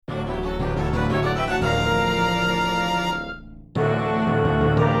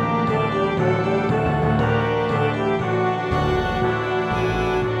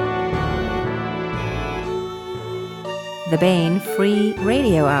the Baen Free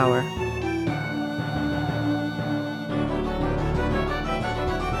Radio Hour.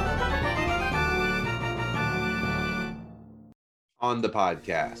 On the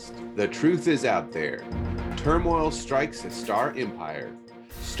podcast, the truth is out there. Turmoil strikes a star empire,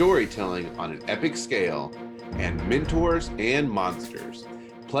 storytelling on an epic scale, and mentors and monsters.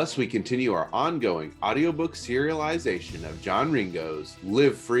 Plus, we continue our ongoing audiobook serialization of John Ringo's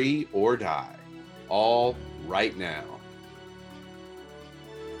Live Free or Die, all right now.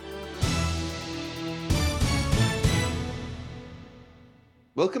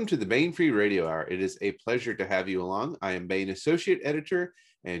 Welcome to the Baen Free Radio Hour. It is a pleasure to have you along. I am Baen Associate Editor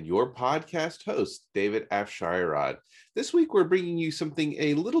and your podcast host, David Afsharirad. This week, we're bringing you something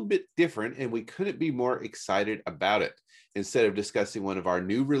a little bit different, and we couldn't be more excited about it. Instead of discussing one of our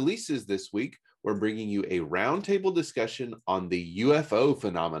new releases this week, we're bringing you a roundtable discussion on the UFO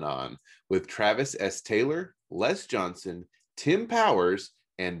phenomenon with Travis S. Taylor, Les Johnson, Tim Powers,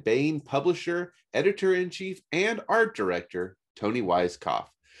 and Baen publisher, editor-in-chief, and art director, Tony Weiskopf.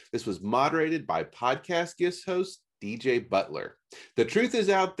 This was moderated by podcast guest host DJ Butler. The truth is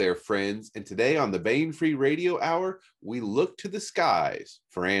out there, friends, and today on the Baen Free Radio Hour, we look to the skies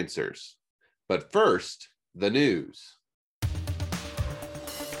for answers. But first, the news.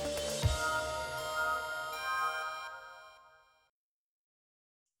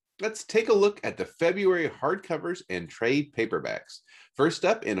 Let's take a look at the February hardcovers and trade paperbacks. First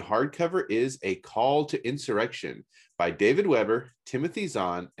up in hardcover is A Call to Insurrection by David Weber, Timothy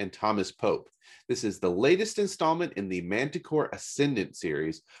Zahn, and Thomas Pope. This is the latest installment in the Manticore Ascendant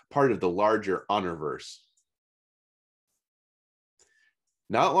series, part of the larger Honorverse.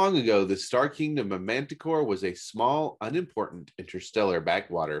 Not long ago, the star kingdom of Manticore was a small, unimportant interstellar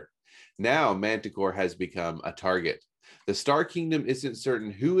backwater. Now, Manticore has become a target. The Star Kingdom isn't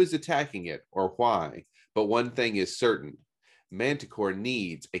certain who is attacking it or why, but one thing is certain. Manticore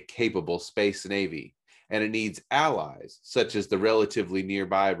needs a capable space navy, and it needs allies such as the relatively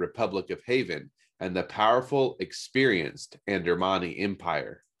nearby Republic of Haven and the powerful, experienced Andermani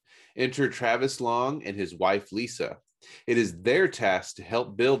Empire. Enter Travis Long and his wife Lisa. It is their task to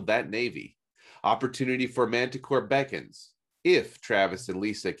help build that navy. Opportunity for Manticore beckons, if Travis and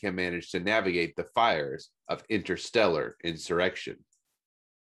Lisa can manage to navigate the fires of interstellar insurrection.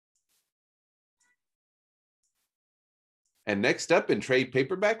 And next up in trade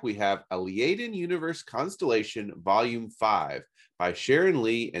paperback, we have Alieiden Universe Constellation Volume 5 by Sharon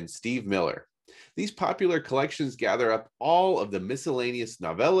Lee and Steve Miller. These popular collections gather up all of the miscellaneous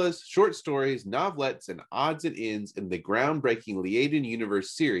novellas, short stories, novelettes, and odds and ends in the groundbreaking Alieiden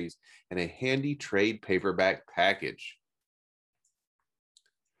Universe series in a handy trade paperback package.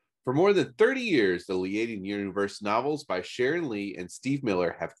 For more than 30 years, the Alieiden Universe novels by Sharon Lee and Steve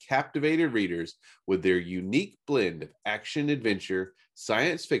Miller have captivated readers with their unique blend of action-adventure,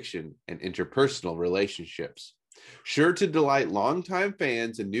 science fiction, and interpersonal relationships. Sure to delight longtime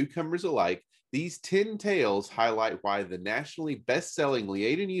fans and newcomers alike, these 10 tales highlight why the nationally best-selling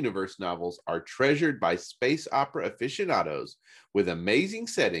Alieiden Universe novels are treasured by space opera aficionados with amazing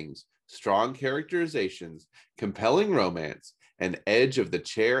settings, strong characterizations, compelling romance, and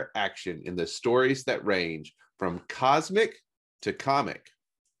edge-of-the-chair action in the stories that range from cosmic to comic.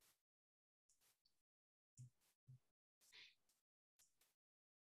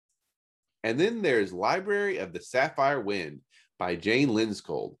 And then there's Library of the Sapphire Wind by Jane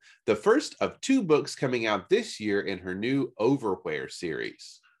Linskold, the first of 2 books coming out this year in her new Overwhere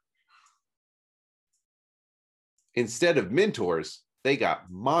series. Instead of mentors, they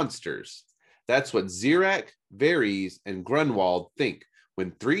got monsters. That's what Zirak, Varys, and Grunwald think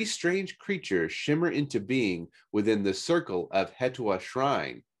when 3 strange creatures shimmer into being within the circle of Hetua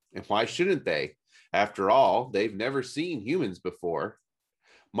Shrine. And why shouldn't they? After all, they've never seen humans before.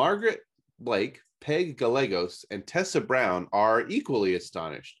 Margaret Blake, Peg Gallegos, and Tessa Brown are equally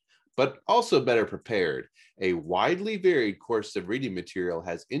astonished, but also better prepared. A widely varied course of reading material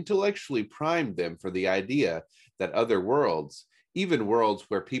has intellectually primed them for the idea that other worlds, even worlds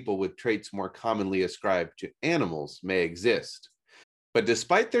where people with traits more commonly ascribed to animals, may exist. But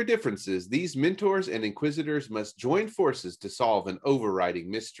despite their differences, these mentors and inquisitors must join forces to solve an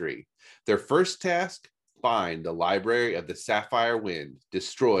overriding mystery. Their first task: find the Library of the Sapphire Wind,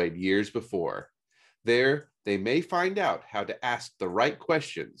 destroyed years before. There, they may find out how to ask the right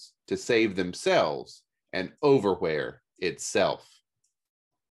questions to save themselves and Overwhere itself.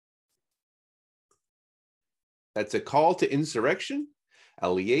 That's A Call to Insurrection,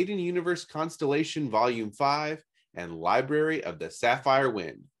 Alieiden Universe Constellation Volume 5, and Library of the Sapphire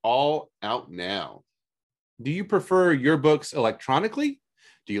Wind, all out now. Do you prefer your books electronically?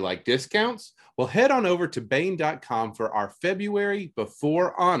 Do you like discounts? Well, head on over to Baen.com for our February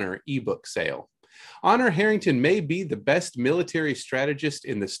Before Honor ebook sale. Honor Harrington may be the best military strategist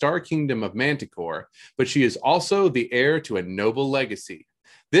in the Star Kingdom of Manticore, but she is also the heir to a noble legacy.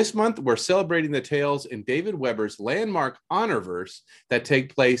 This month, we're celebrating the tales in David Weber's landmark Honorverse that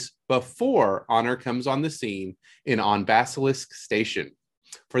take place before Honor comes on the scene On Basilisk Station.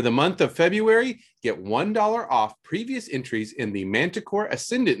 For the month of February, get $1 off previous entries in the Manticore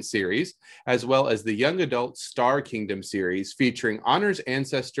Ascendant series, as well as the young adult Star Kingdom series featuring Honor's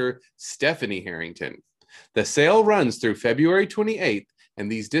ancestor, Stephanie Harrington. The sale runs through February 28th, and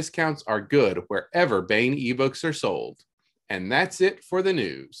these discounts are good wherever Baen ebooks are sold. And that's it for the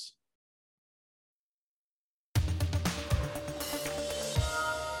news.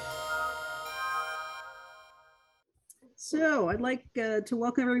 So I'd like to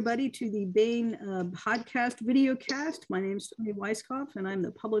welcome everybody to the Baen podcast videocast. My name is Tony Weisskopf, and I'm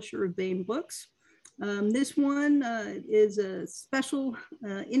the publisher of Baen Books. This one is a special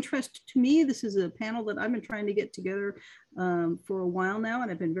interest to me. This is a panel that I've been trying to get together for a while now,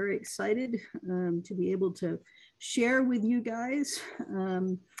 and I've been very excited to be able to share with you guys.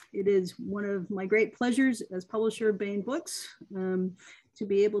 It is one of my great pleasures as publisher of Baen Books to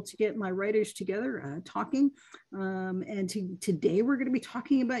be able to get my writers together talking. And today we're going to be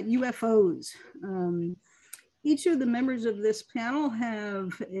talking about UFOs. Each of the members of this panel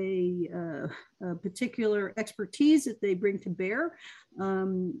have a particular expertise that they bring to bear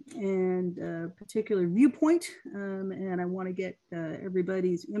and a particular viewpoint. And I want to get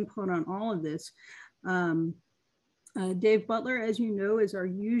everybody's input on all of this. Dave Butler, as you know, is our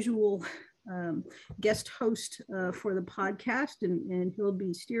usual guest host for the podcast, and he'll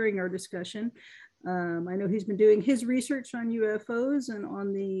be steering our discussion. I know he's been doing his research on UFOs and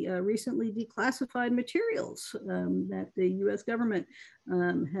on the recently declassified materials that the US government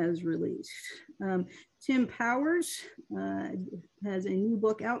has released. Tim Powers has a new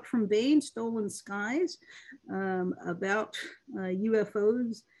book out from Baen, Stolen Skies, about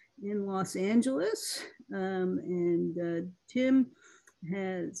UFOs in Los Angeles. Tim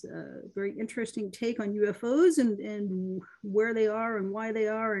has a very interesting take on UFOs and where they are and why they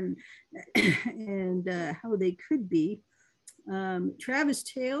are and how they could be. Travis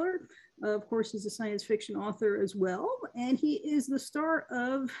Taylor, of course, is a science fiction author as well, and he is the star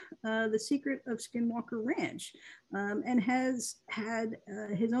of The Secret of Skinwalker Ranch, and has had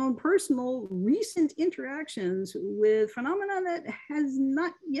his own personal recent interactions with phenomena that has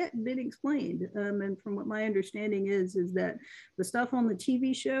not yet been explained. And from what my understanding is that the stuff on the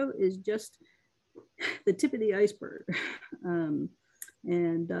TV show is just the tip of the iceberg.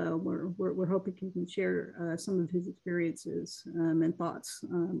 We're hoping he can share some of his experiences and thoughts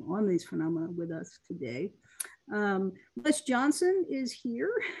on these phenomena with us today. Les Johnson is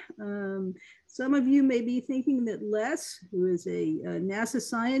here. Some of you may be thinking that Les, who is a NASA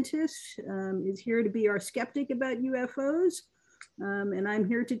scientist, is here to be our skeptic about UFOs. And I'm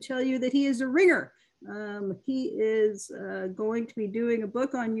here to tell you that he is a ringer. He is going to be doing a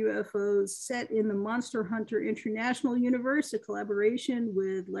book on UFOs set in the Monster Hunter International universe, a collaboration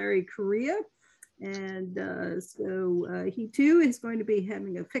with Larry Correia. And so he too is going to be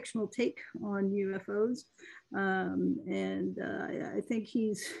having a fictional take on UFOs. I think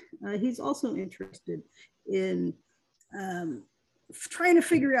he's also interested in trying to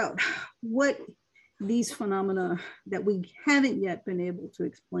figure out what these phenomena that we haven't yet been able to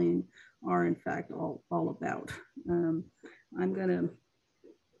explain are in fact all about. I'm gonna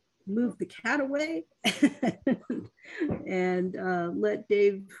move the cat away and let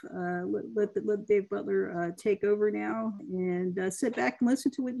Dave Butler take over now, and sit back and listen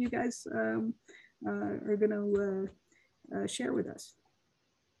to what you guys are gonna share with us.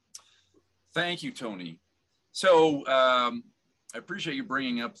 Thank you, Tony. So I appreciate you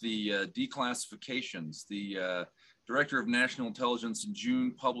bringing up the declassifications. The Director of National Intelligence in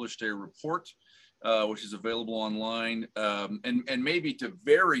June published a report, which is available online. And maybe to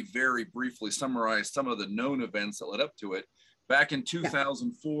very, very briefly summarize some of the known events that led up to it. Back in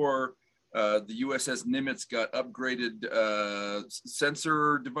 2004, the USS Nimitz got upgraded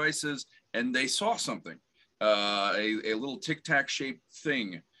sensor devices, and they saw something, a little tic-tac shaped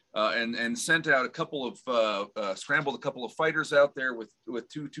thing. And sent out a couple of, scrambled a couple of fighters out there with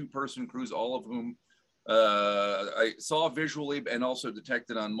two-person crews, all of whom I saw visually and also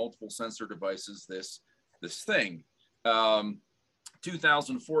detected on multiple sensor devices this thing.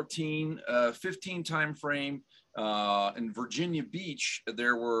 2014, 15 time frame, in Virginia Beach,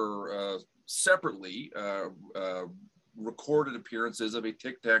 there were separately recorded appearances of a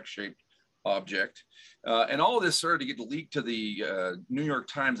tic-tac shaped object. And all of this started to get leaked to the New York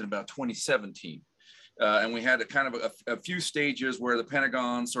Times in about 2017. And we had a kind of a few stages where the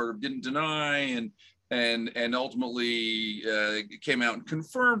Pentagon sort of didn't deny and ultimately came out and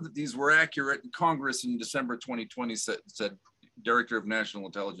confirmed that these were accurate. Congress in December 2020 said, Director of National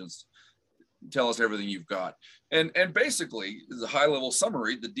Intelligence, tell us everything you've got. And basically, the high-level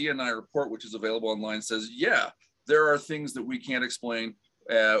summary, the DNI report, which is available online, says, yeah, there are things that we can't explain.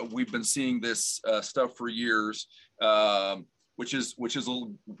 We've been seeing this stuff for years, which is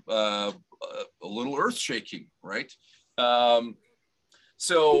a little earth-shaking, right?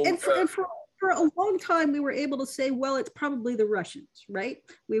 So and for a long time, we were able to say, well, it's probably the Russians, right?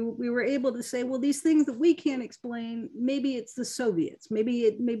 We were able to say, well, these things that we can't explain, maybe it's the Soviets,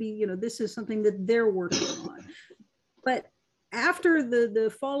 maybe this is something that they're working on. But after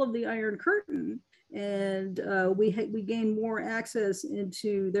the fall of the Iron Curtain, and we gained more access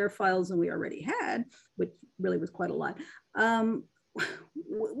into their files than we already had, which really was quite a lot.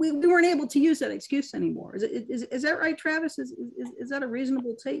 We weren't able to use that excuse anymore. Is that right, Travis? Is that a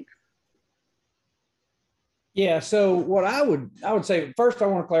reasonable take? Yeah. So what I would say, first, I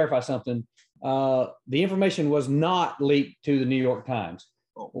want to clarify something. The information was not leaked to the New York Times.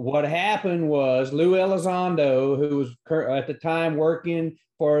 What happened was Lou Elizondo, who was at the time working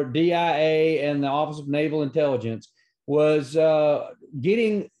for DIA and the Office of Naval Intelligence, was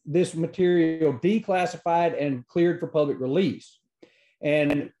getting this material declassified and cleared for public release.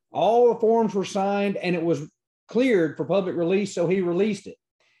 And all the forms were signed and it was cleared for public release, so he released it.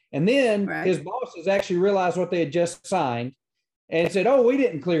 And then his bosses actually realized what they had just signed and said, oh, we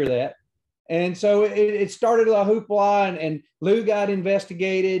didn't clear that. And so it started a hoopla, and Lou got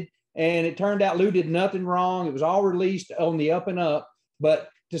investigated, and it turned out Lou did nothing wrong. It was all released on the up and up. But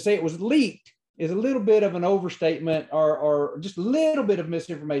to say it was leaked is a little bit of an overstatement or just a little bit of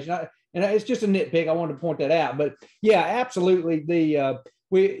misinformation. And it's just a nitpick. I wanted to point that out. But yeah, absolutely.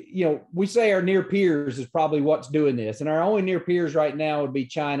 We say our near peers is probably what's doing this. And our only near peers right now would be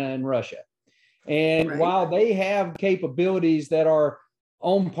China and Russia. And while they have capabilities that are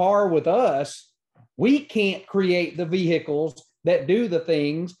on par with us, we can't create the vehicles that do the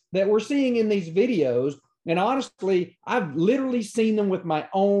things that we're seeing in these videos. And honestly, I've literally seen them with my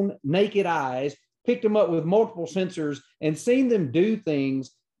own naked eyes, picked them up with multiple sensors and seen them do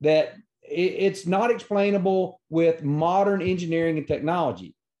things that it's not explainable with modern engineering and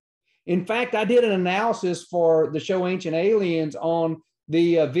technology. In fact, I did an analysis for the show Ancient Aliens on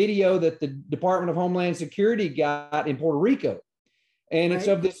the video that the Department of Homeland Security got in Puerto Rico. And it's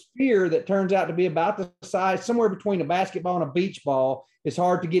of this sphere that turns out to be about the size, somewhere between a basketball and a beach ball. It's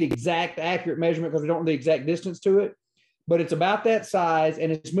hard to get exact, accurate measurement because we don't know the exact distance to it. But it's about that size,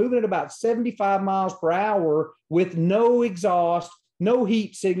 and it's moving at about 75 miles per hour with no exhaust, no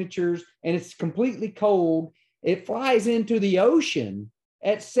heat signatures, and it's completely cold. It flies into the ocean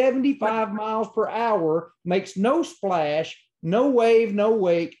at 75 miles per hour, makes no splash, no wave, no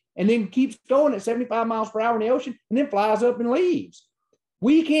wake, and then keeps going at 75 miles per hour in the ocean, and then flies up and leaves.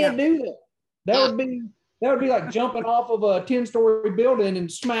 We can't do that. That would be like jumping off of a 10-story building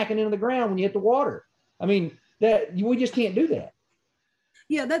and smacking into the ground when you hit the water. I mean, we just can't do that.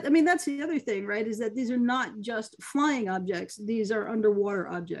 Yeah, that's the other thing, right? Is that these are not just flying objects; these are underwater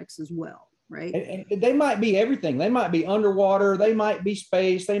objects as well, right? And they might be everything. They might be underwater. They might be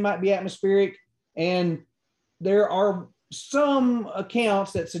space. They might be atmospheric. And there are some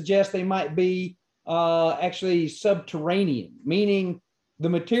accounts that suggest they might be actually subterranean, meaning the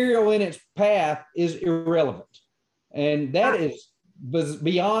material in its path is irrelevant. And that is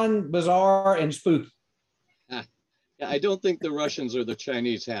beyond bizarre and spooky. I don't think the Russians or the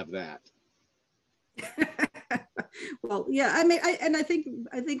Chinese have that. Well, yeah, I mean, I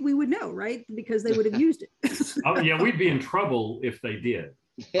think we would know, right? Because they would have used it. Oh yeah, we'd be in trouble if they did.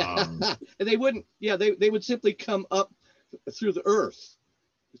 And they wouldn't. Yeah, they would simply come up through the earth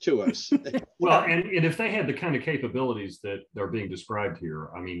to us. Well, and if they had the kind of capabilities that are being described here,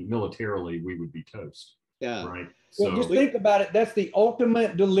 I mean, militarily, we would be toast. Yeah. Right. Well, just think about it. That's the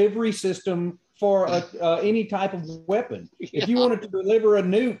ultimate delivery system for any type of weapon. If you wanted to deliver a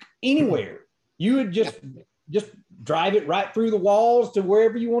nuke anywhere, you would just drive it right through the walls to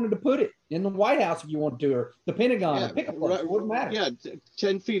wherever you wanted to put it, in the White House if you wanted to, or the Pentagon, or pick a place. It wouldn't matter. Yeah,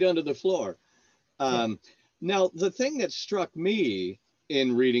 10 feet under the floor. Now, the thing that struck me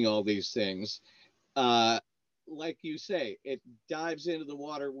in reading all these things, like you say, it dives into the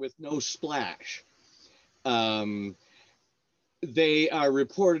water with no splash. They are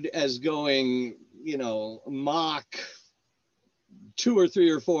reported as going, Mach 2 or 3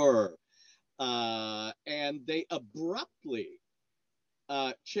 or 4, and they abruptly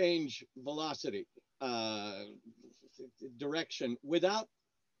change velocity, direction without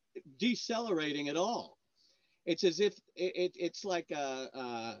decelerating at all. It's as if it's like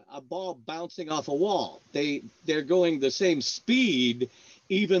a ball bouncing off a wall. They're going the same speed,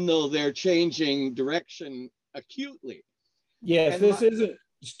 even though they're changing direction acutely. Yes, And this isn't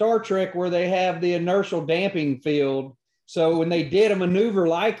Star Trek where they have the inertial damping field. So when they did a maneuver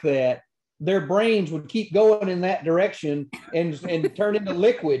like that, their brains would keep going in that direction and turn into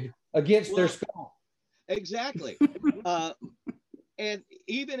liquid against their skull. Exactly. And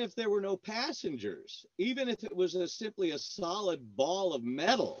even if there were no passengers, even if it was simply a solid ball of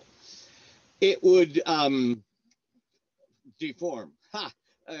metal, it would deform,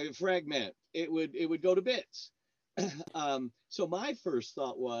 fragment. It would go to bits. So my first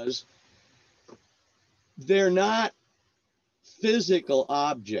thought was, they're not physical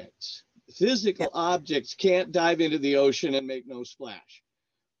objects. Physical objects can't dive into the ocean and make no splash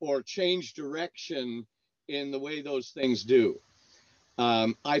or change direction in the way those things do.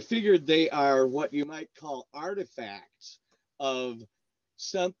 I figured they are what you might call artifacts of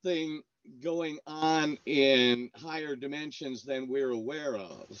something going on in higher dimensions than we're aware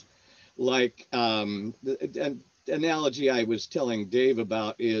of. Like the analogy I was telling Dave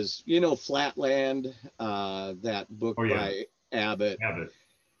about is, Flatland, that book by Abbott.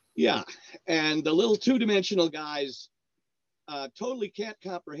 Yeah, and the little two-dimensional guys totally can't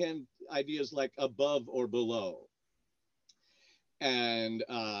comprehend ideas like above or below. And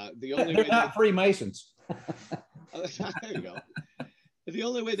the only they're way not Freemasons. there you go. The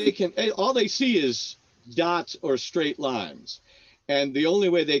only way they can, all they see is dots or straight lines. And the only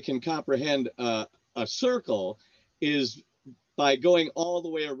way they can comprehend a circle is by going all the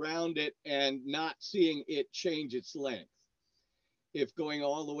way around it and not seeing it change its length. If going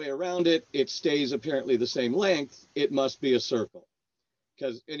all the way around it, it stays apparently the same length, it must be a circle,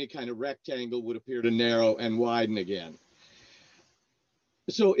 because any kind of rectangle would appear to narrow and widen again.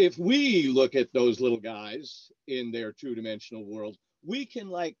 So if we look at those little guys in their two-dimensional world, we can,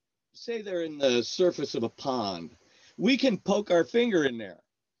 like, say they're in the surface of a pond. We can poke our finger in there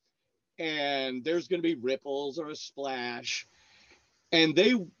and there's going to be ripples or a splash, and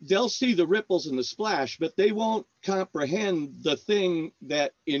they'll see the ripples and the splash, but they won't comprehend the thing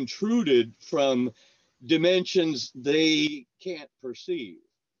that intruded from dimensions they can't perceive.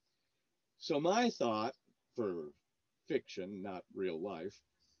 So my thought, for fiction, not real life,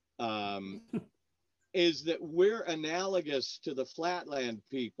 is that we're analogous to the Flatland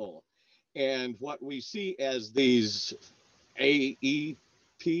people and what we see as these AEPs,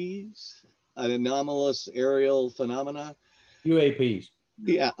 anomalous aerial phenomena. UAPs.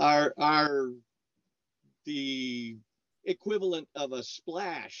 Yeah, are the equivalent of a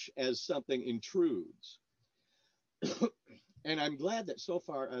splash as something intrudes. And I'm glad that so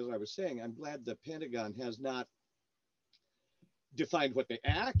far, as I was saying, I'm glad the Pentagon has not defined what they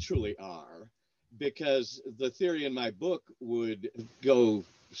actually are, because the theory in my book would go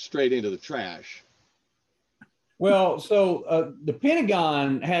straight into the trash. Well, so the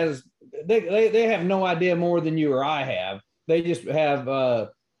Pentagon has, they have no idea more than you or I have. They just have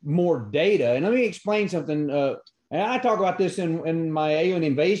more data. And let me explain something. And I talk about this in my alien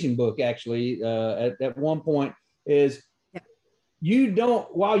invasion book, actually, at one point, is you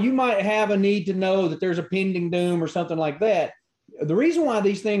don't, while you might have a need to know that there's a pending doom or something like that, the reason why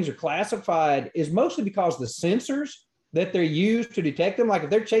these things are classified is mostly because the sensors that they're used to detect them, like if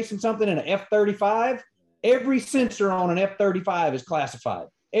they're chasing something in an F-35, every sensor on an F-35 is classified,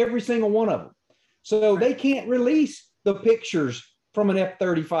 every single one of them. So they can't release the pictures from an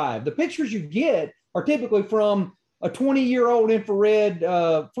F-35. The pictures you get are typically from a 20-year-old infrared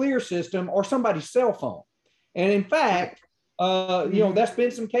FLIR system or somebody's cell phone. And in fact, that's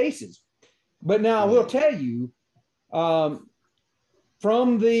been some cases. But now I will tell you,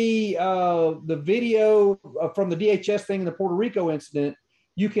 from the video from the DHS thing in the Puerto Rico incident,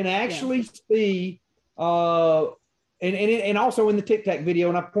 you can actually see, and also in the Tic Tac video,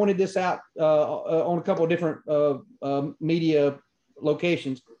 and I pointed this out on a couple of different media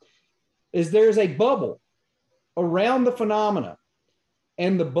locations, is there's a bubble around the phenomena,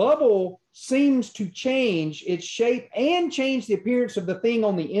 and the bubble seems to change its shape and change the appearance of the thing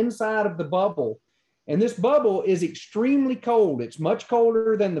on the inside of the bubble. And this bubble is extremely cold. It's much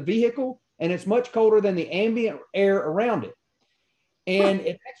colder than the vehicle, and it's much colder than the ambient air around it. And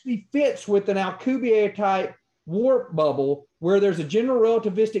it actually fits with an Alcubierre type warp bubble where there's a general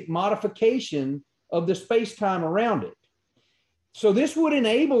relativistic modification of the space-time around it. So this would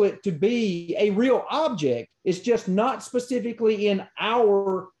enable it to be a real object. It's just not specifically in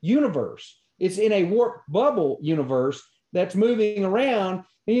our universe. It's in a warp bubble universe that's moving around.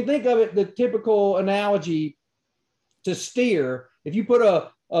 And you think of it, the typical analogy to steer, if you put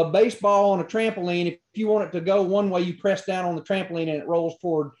a baseball on a trampoline, if you want it to go one way, you press down on the trampoline and it rolls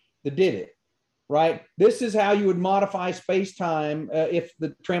toward the divot, right? This is how you would modify space-time if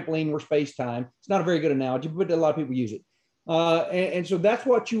the trampoline were space-time. It's not a very good analogy, but a lot of people use it. And so that's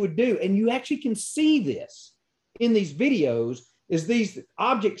what you would do. And you actually can see this in these videos, is these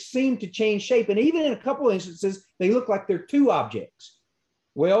objects seem to change shape. And even in a couple of instances, they look like they're two objects.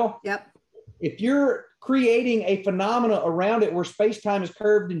 Well, yep. If you're creating a phenomena around it where space-time is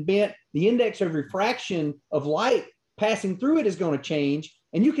curved and bent, the index of refraction of light passing through it is going to change.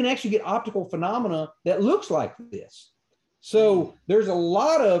 And you can actually get optical phenomena that looks like this. So there's a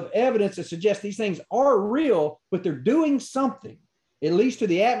lot of evidence that suggests these things are real, but they're doing something, at least to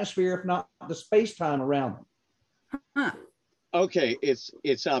the atmosphere, if not the space-time around them. Huh. Okay, it's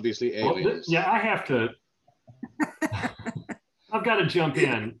obviously aliens. Yeah, I have to. I've got to jump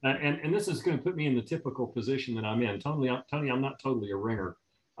in, and this is going to put me in the typical position that I'm in. Tony, I'm not totally a ringer.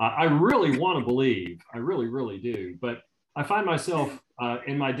 I really want to believe, I really, really do, but I find myself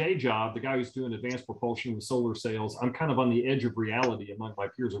in my day job, the guy who's doing advanced propulsion with solar sails, I'm kind of on the edge of reality among my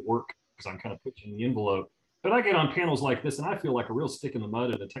peers at work because I'm kind of pushing the envelope. But I get on panels like this and I feel like a real stick in the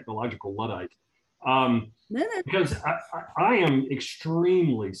mud and a technological Luddite. Because I am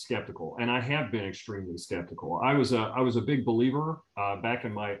extremely skeptical, and I have been extremely skeptical. I was a big believer back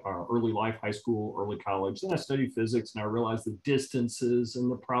in my early life, high school, early college. Then I studied physics, and I realized the distances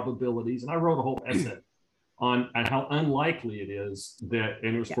and the probabilities, and I wrote a whole essay on how unlikely it is that,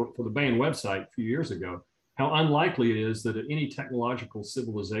 and it was for the Baen website a few years ago, how unlikely it is that any technological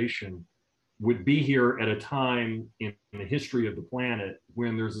civilization would be here at a time in the history of the planet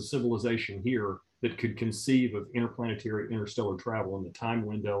when there's a civilization here that could conceive of interplanetary interstellar travel in the time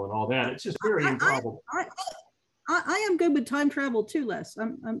window and all that. It's just very improbable. I am good with time travel too, Les.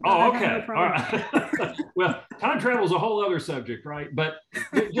 Oh, okay. No, all right. Well, time travel is a whole other subject, right? But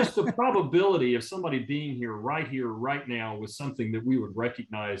just the probability of somebody being here, right now, with something that we would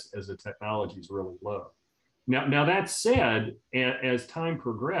recognize as a technology is really low. Now that said, as time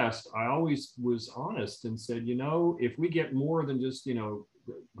progressed, I always was honest and said, if we get more than just,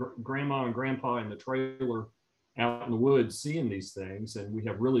 grandma and grandpa in the trailer out in the woods seeing these things, and we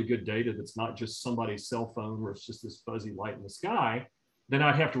have really good data that's not just somebody's cell phone where it's just this fuzzy light in the sky, then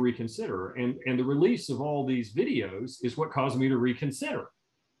I'd have to reconsider. And the release of all these videos is what caused me to reconsider.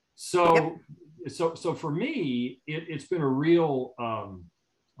 So for me, it's been a real,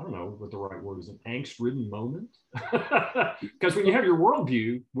 I don't know what the right word is, an angst-ridden moment. Because when you have your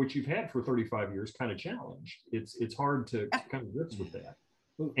worldview, which you've had for 35 years, kind of challenged, it's hard to come to grips with that.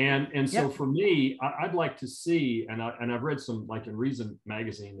 And so for me, I'd like to see, and I've read some, like in Reason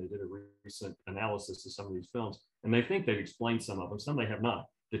magazine, they did a recent analysis of some of these films, and they think they've explained some of them. Some they have not.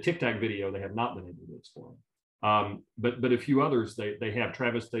 The Tic Tac video, they have not been able to explain. But a few others, they have.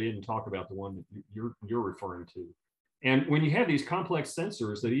 Travis, they didn't talk about the one that you're referring to. And when you have these complex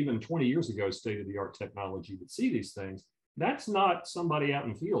sensors that even 20 years ago, state-of-the-art technology that see these things, that's not somebody out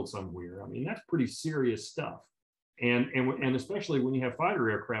in the field somewhere. I mean, that's pretty serious stuff. And especially when you have fighter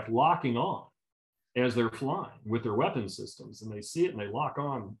aircraft locking on as they're flying with their weapon systems, and they see it and they lock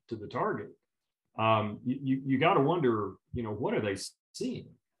on to the target. You got to wonder, what are they seeing?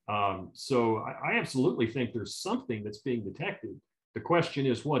 So I absolutely think there's something that's being detected. The question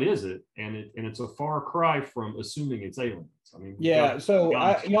is, what is it? And it's a far cry from assuming it's aliens. I mean,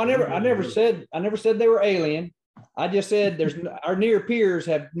 I never said they were alien. I just said our near peers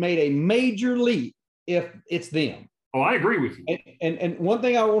have made a major leap if it's them. Oh, I agree with you. And one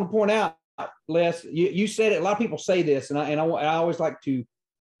thing I want to point out, Les, you said it. A lot of people say this, and I always like to,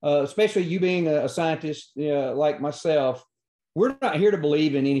 especially you being a scientist like myself. We're not here to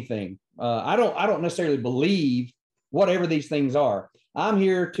believe in anything. I don't necessarily believe whatever these things are. I'm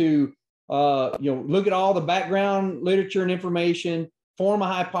here to look at all the background literature and information, form a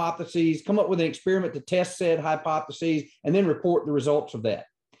hypothesis, come up with an experiment to test said hypotheses, and then report the results of that.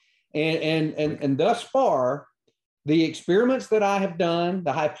 And thus far, the experiments that I have done,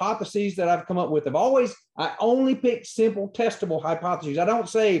 the hypotheses that I've come up with, I only pick simple testable hypotheses. I don't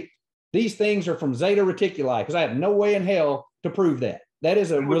say these things are from Zeta Reticuli, because I have no way in hell to prove that. That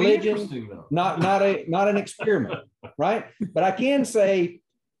is a religion, not an experiment, right? But I can say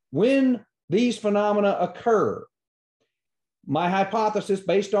when these phenomena occur, my hypothesis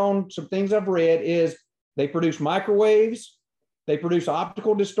based on some things I've read is they produce microwaves, they produce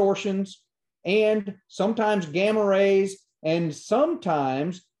optical distortions, and sometimes gamma rays, and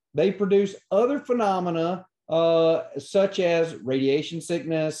sometimes they produce other phenomena such as radiation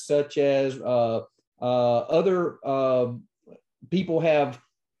sickness, such as Other people have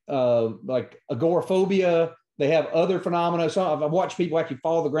like agoraphobia. They have other phenomena. So I've watched people actually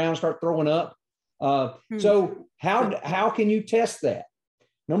fall to the ground and start throwing up. So how can you test that?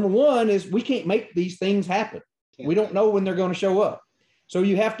 Number one is we can't make these things happen. We don't know when they're going to show up. So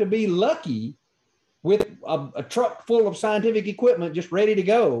you have to be lucky with a truck full of scientific equipment just ready to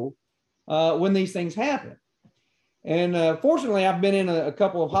go when these things happen. And fortunately, I've been in a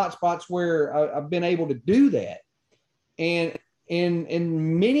couple of hot spots where I've been able to do that. And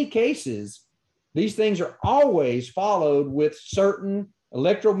in many cases, these things are always followed with certain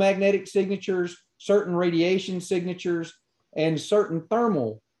electromagnetic signatures, certain radiation signatures, and certain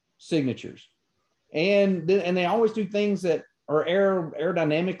thermal signatures. And they always do things that are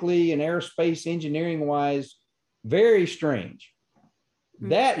aerodynamically and aerospace engineering wise very strange.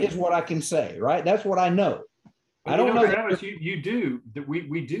 That is what I can say, right? That's what I know. But I don't know. Travis, you do that.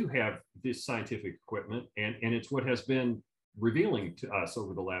 We do have this scientific equipment, and it's what has been revealing to us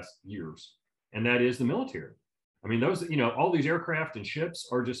over the last years, and that is the military. I mean, those, all these aircraft and ships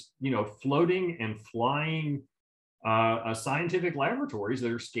are just, floating and flying scientific laboratories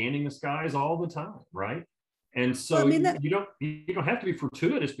that are scanning the skies all the time, right? And so you don't have to be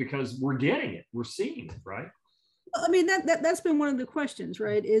fortuitous because we're getting it, we're seeing it, right? I mean, that's been one of the questions,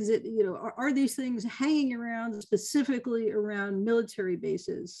 right? Is it, are these things hanging around specifically around military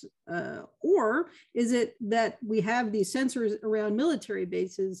bases? Or is it that we have these sensors around military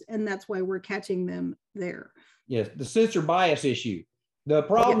bases and that's why we're catching them there? Yes, the sensor bias issue. The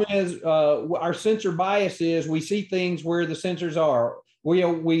problem is our sensor bias is we see things where the sensors are.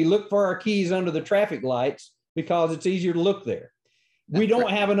 We look for our keys under the traffic lights because it's easier to look there. We don't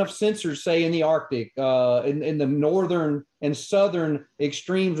have enough sensors, say, in the Arctic, in the northern and southern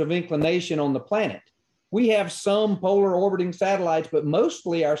extremes of inclination on the planet. We have some polar orbiting satellites, but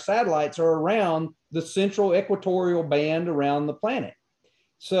mostly our satellites are around the central equatorial band around the planet.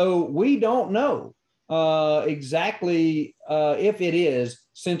 So we don't know exactly if it is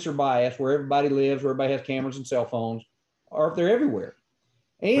sensor bias, where everybody lives, where everybody has cameras and cell phones, or if they're everywhere.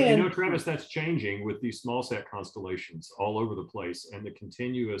 And but Travis, that's changing with these small sat constellations all over the place and the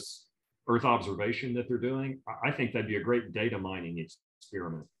continuous Earth observation that they're doing. I think that'd be a great data mining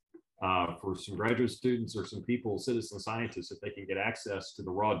experiment for some graduate students or some people, citizen scientists, if they can get access to the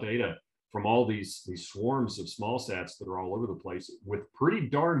raw data from all these swarms of small sats that are all over the place with pretty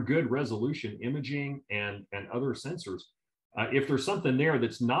darn good resolution imaging and other sensors. If there's something there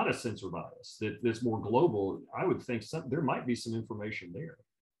that's not a sensor bias, that's more global, I would think there might be some information there.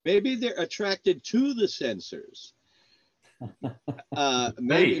 Maybe they're attracted to the sensors.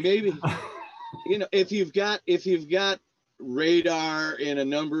 Maybe if you've got radar in a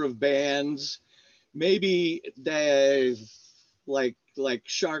number of bands, maybe they like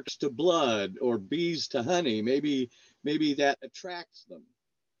sharks to blood or bees to honey. Maybe that attracts them.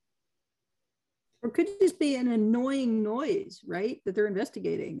 Or could it just be an annoying noise, right, that they're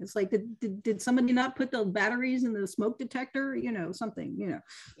investigating? It's like, did somebody not put the batteries in the smoke detector? Something, Yeah,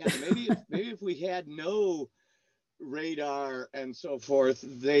 maybe if we had no radar and so forth,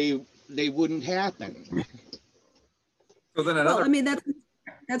 they wouldn't happen. So then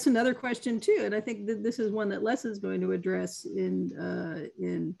that's another question too, and I think that this is one that Les is going to address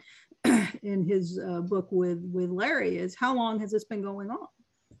in his book with Larry, is how long has this been going on?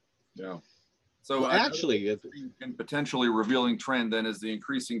 Yeah. So actually, and potentially revealing trend then is the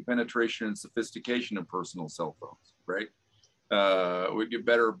increasing penetration and sophistication of personal cell phones, right? We get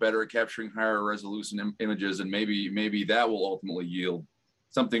better at capturing higher resolution images, and maybe that will ultimately yield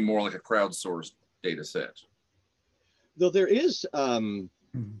something more like a crowdsourced data set. Though there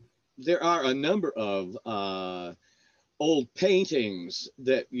are a number of old paintings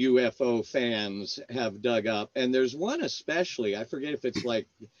that UFO fans have dug up, and there's one especially, I forget if it's like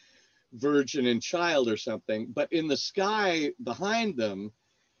Virgin and Child or something, but in the sky behind them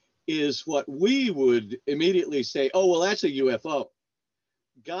is what we would immediately say, oh, well, that's a UFO.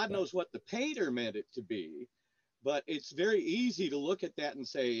 God knows what the painter meant it to be, but it's very easy to look at that and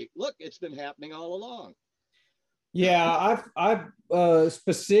say, look, it's been happening all along. Yeah, I've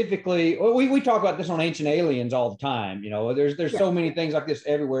specifically, we talk about this on Ancient Aliens all the time. There's so many things like this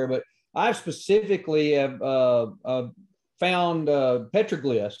everywhere, but I've specifically have found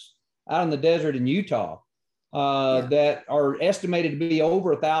petroglyphs out in the desert in Utah that are estimated to be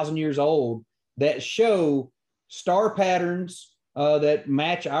over 1,000 years old, that show star patterns that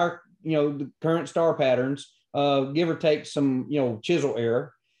match our, the current star patterns, give or take some, chisel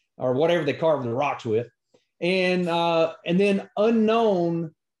error or whatever they carve the rocks with. And then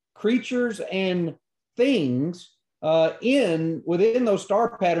unknown creatures and things within those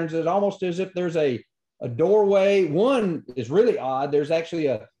star patterns. Is almost as if there's a a doorway. One is really odd. There's actually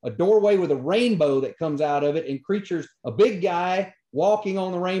a doorway with a rainbow that comes out of it, and creatures, a big guy walking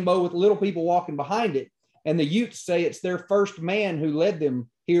on the rainbow with little people walking behind it. And the Utes say it's their first man who led them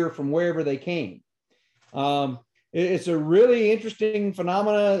here from wherever they came. It's a really interesting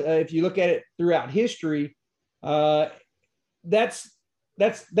phenomena. If you look at it throughout history, that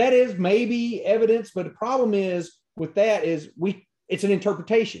is maybe evidence, but the problem is with that is it's an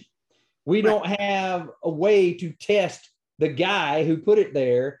interpretation. We don't have a way to test the guy who put it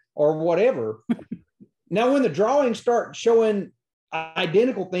there or whatever. Now, when the drawings start showing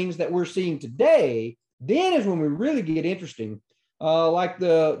identical things that we're seeing today, then is when we really get interesting. Like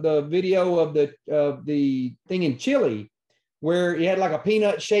the video of the thing in Chile, where you had like a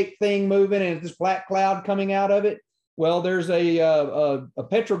peanut shaped thing moving and this black cloud coming out of it. Well, there's a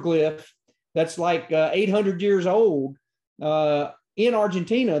petroglyph that's like 800 years old in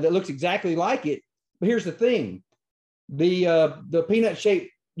Argentina that looks exactly like it. But here's the thing: the peanut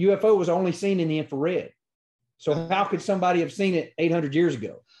shaped UFO was only seen in the infrared. So how could somebody have seen it 800 years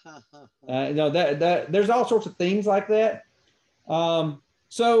ago? There's all sorts of things like that.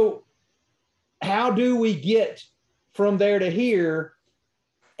 So how do we get from there to here?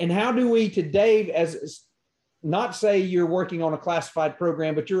 And how do we today, as not say you're working on a classified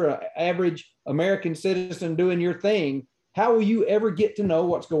program, but you're an average American citizen doing your thing, how will you ever get to know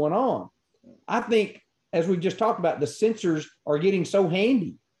what's going on? I think, as we've just talked about, the sensors are getting so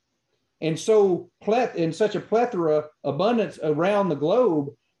handy and so in such a plethora abundance around the globe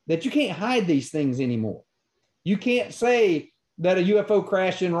that you can't hide these things anymore. You can't say that a UFO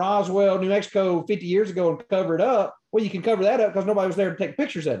crashed in Roswell, New Mexico 50 years ago and cover it up. Well, you can cover that up because nobody was there to take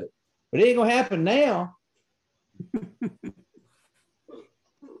pictures of it. But it ain't going to happen now.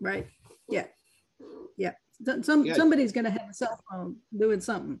 Right. Yeah. Yeah. Somebody's going to have a cell phone doing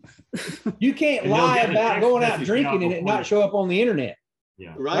something. You can't lie about going out drinking and it not show up on the internet.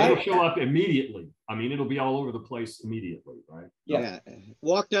 Yeah. Right. It'll show up immediately. I mean, it'll be all over the place immediately, right? Yeah.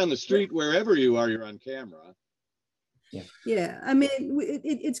 Walk down the street wherever you are, you're on camera. Yeah. I mean,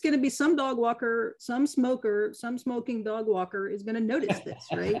 it's going to be some dog walker, some smoker, some smoking dog walker is going to notice this,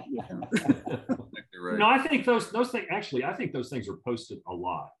 right? You know. Right. No, I think those things, actually, I think those things are posted a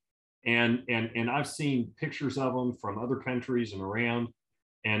lot. And I've seen pictures of them from other countries and around,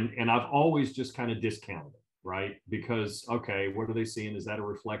 and I've always just kind of discounted it, right? Because, okay, what are they seeing? Is that a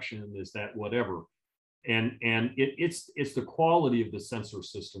reflection? Is that whatever? And it's the quality of the sensor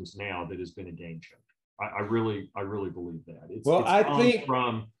systems now that has been a game changer. I really believe that. It's think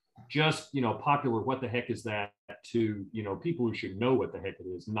from just, popular, what the heck is that, to, people who should know what the heck it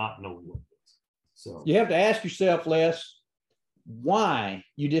is, not knowing what it is. So you have to ask yourself, Les, why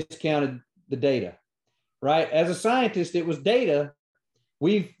you discounted the data, right? As a scientist, it was data.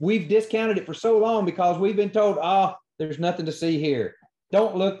 We've discounted it for so long because we've been told, there's nothing to see here.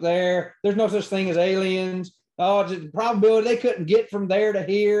 Don't look there. There's no such thing as aliens. It's a probability they couldn't get from there to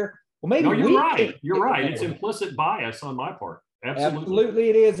here. Well, maybe you're right. You're right. It's implicit bias on my part. Absolutely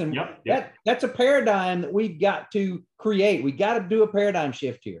it is. And yep. That's a paradigm that we've got to create. We got to do a paradigm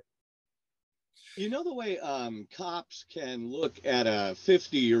shift here. You know the way cops can look at a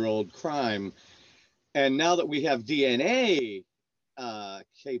 50-year-old crime, and now that we have DNA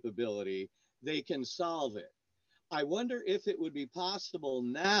capability, they can solve it. I wonder if it would be possible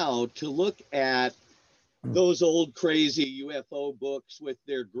now to look at those old crazy UFO books with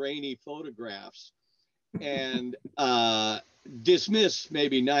their grainy photographs and dismiss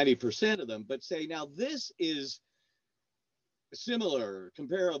maybe 90% of them, but say, now this is similar,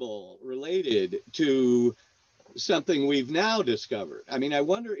 comparable, related to something we've now discovered. I mean, I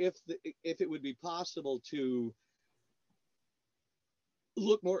wonder if it would be possible to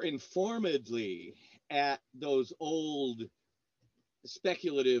look more informedly at those old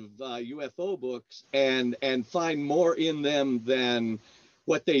speculative UFO books and find more in them than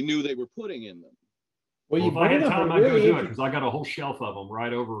what they knew they were putting in them. Well, if I had time, I'd go do it, because I got a whole shelf of them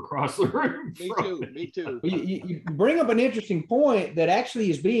right over across the room. Me too. You bring up an interesting point that actually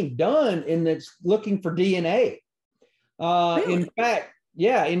is being done, and that's looking for DNA. Really?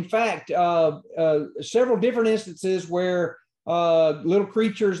 In fact, several different instances where little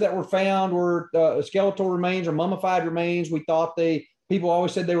creatures that were found were skeletal remains or mummified remains. We thought people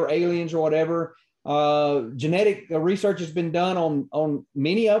always said they were aliens or whatever. Genetic research has been done on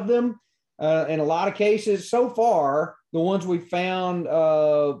many of them. In a lot of cases, so far, the ones we've found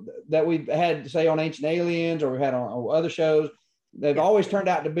that we've had, say, on Ancient Aliens or we've had on other shows, they've always turned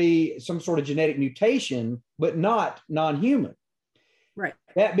out to be some sort of genetic mutation, but not non-human. Right.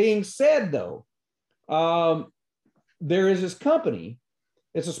 That being said, though, there is this company.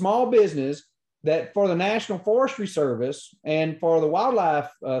 It's a small business that for the National Forestry Service and for the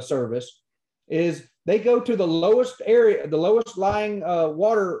Wildlife Service is they go to the lowest area, the lowest lying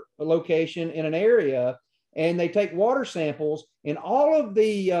water location in an area, and they take water samples, and all of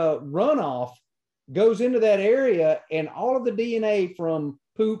the runoff goes into that area, and all of the DNA from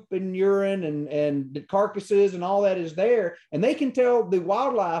poop and urine and the carcasses and all that is there. And they can tell the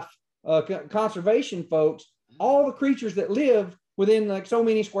wildlife conservation folks all the creatures that live within like so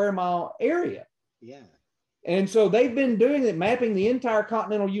many square mile area. Yeah. And so they've been doing it, mapping the entire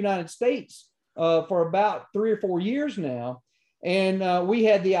continental United States for about 3 or 4 years now. And we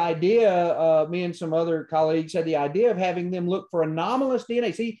had the idea, me and some other colleagues had the idea of having them look for anomalous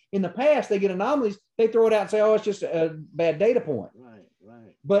DNA. See, in the past, they get anomalies, they throw it out and say, oh, it's just a bad data point. Right,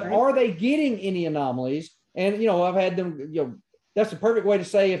 right. But are they getting any anomalies? And, you know, I've had them, you know, that's the perfect way to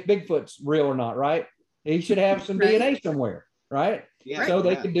say if Bigfoot's real or not, right? He should have some DNA somewhere, right? Yeah, so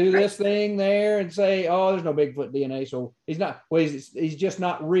they can do this thing there and say, oh, there's no Bigfoot DNA. So he's not, well, he's just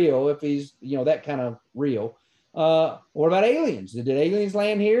not real if he's, you know, that kind of real. What about aliens? Did aliens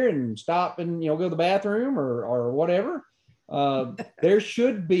land here and stop and, you know, go to the bathroom or whatever? There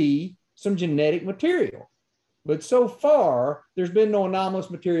should be some genetic material, but so far there's been no anomalous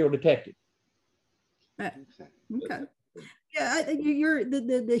material detected. Okay. Yeah, you're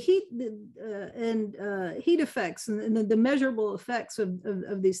the heat and heat effects and the measurable effects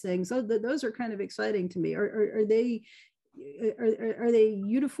of these things. So those are kind of exciting to me. Are they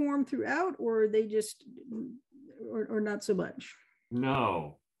uniform throughout, or are they just or not so much?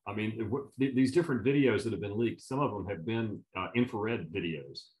 No, I mean these different videos that have been leaked. Some of them have been infrared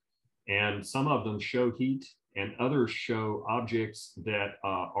videos, and some of them show heat, and others show objects that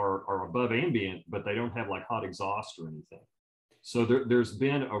are above ambient, but they don't have like hot exhaust or anything. So there's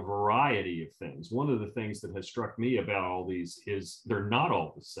been a variety of things. One of the things that has struck me about all these is they're not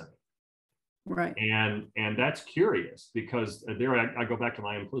all the same. Right. And that's curious, because there I go back to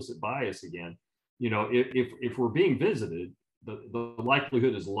my implicit bias again. You know, if we're being visited, the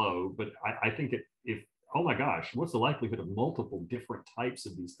likelihood is low, but I think if oh my gosh, what's the likelihood of multiple different types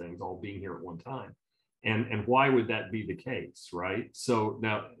of these things all being here at one time? And why would that be the case, right? So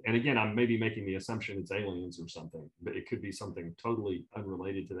now, and again, I'm maybe making the assumption it's aliens or something, but it could be something totally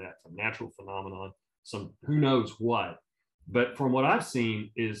unrelated to that, some natural phenomenon, some who knows what. But from what I've seen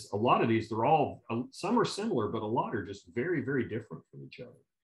is a lot of these, they're all, some are similar, but a lot are just very, very different from each other.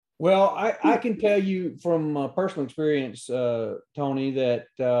 Well, I can tell you from personal experience, Tony, that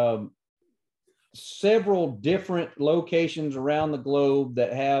several different locations around the globe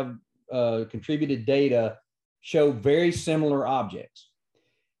that have contributed data show very similar objects.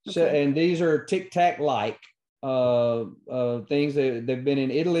 Okay. So, and these are tic-tac-like things. They've been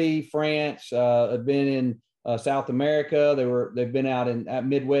in Italy, France, have been in South America. They've been out in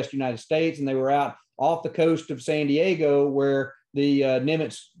Midwest United States, and they were out off the coast of San Diego where the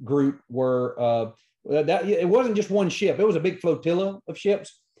Nimitz group were. It wasn't just one ship; it was a big flotilla of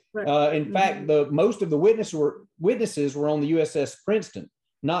ships. Right. In fact, most of the witnesses were on the USS Princeton,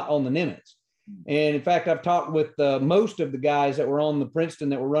 not on the Nimitz. And in fact, I've talked with most of the guys that were on the Princeton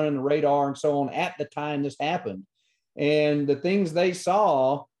that were running the radar and so on at the time this happened. And the things they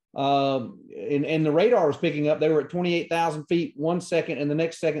saw, and the radar was picking up, they were at 28,000 feet 1 second, and the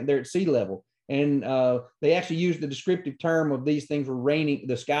next second they're at sea level. And they actually used the descriptive term of these things were raining,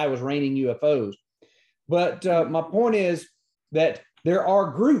 the sky was raining UFOs. But my point is that there are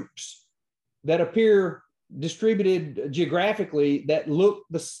groups that appear distributed geographically that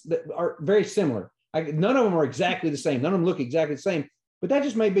that are very similar. None of them are exactly the same. None of them look exactly the same, but that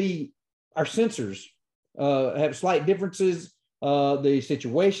just may be our sensors have slight differences, the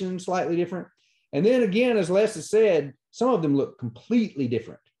situation slightly different. And then again, as Les has said, some of them look completely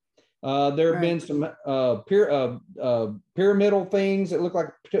different. There have been some pyramidal things that look like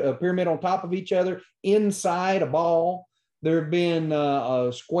a pyramid on top of each other inside a ball. There have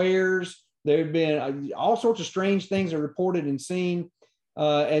been squares. There have been all sorts of strange things are reported and seen.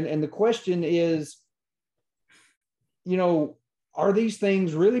 And the question is, you know, are these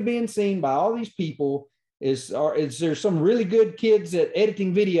things really being seen by all these people? Is there some really good kids at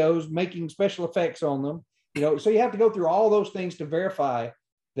editing videos, making special effects on them? You know, so you have to go through all those things to verify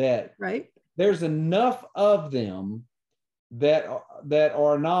that there's enough of them that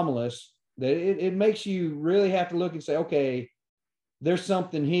are anomalous that it makes you really have to look and say, okay, there's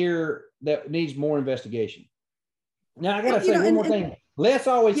something here that needs more investigation. Now, I got to say one more thing. Les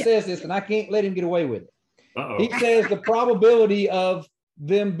always says this, and I can't let him get away with it. He says the probability of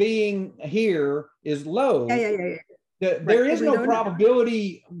them being here is low. There is no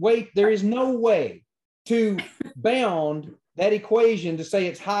probability. There is no way to bound that equation to say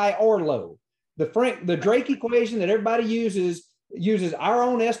it's high or low. the Drake equation that everybody uses our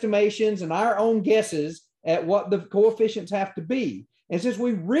own estimations and our own guesses at what the coefficients have to be. And since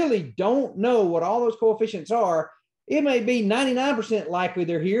we really don't know what all those coefficients are, it may be 99% likely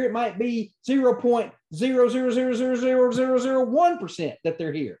they're here. It might be 0.000000001% that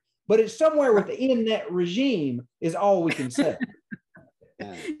they're here. But it's somewhere within that regime is all we can say.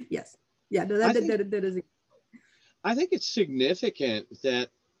 Yes. Yeah, no, that is. I think it's significant that,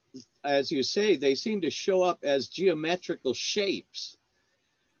 as you say, they seem to show up as geometrical shapes.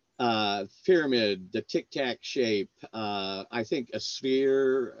 Pyramid, the tic-tac shape, I think a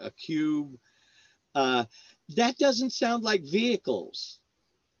sphere, a cube. That doesn't sound like vehicles.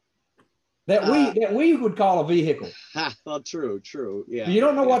 That we would call a vehicle. Well, true. Yeah. You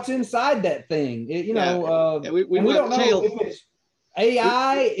don't know what's inside that thing. We don't know if it's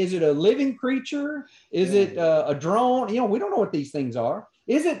AI. Is it a living creature? Is it a drone? We don't know what these things are.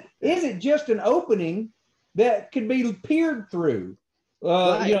 Is it just an opening that could be peered through?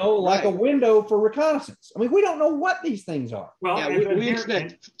 Like a window for reconnaissance. I mean, we don't know what these things are. Well, we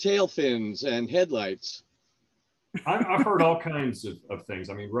expect tail fins and headlights. I've heard all kinds of things.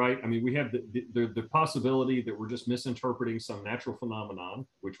 I mean, right? I mean, we have the possibility that we're just misinterpreting some natural phenomenon,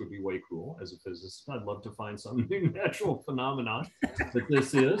 which would be way cool. As a physicist, I'd love to find some new natural phenomenon that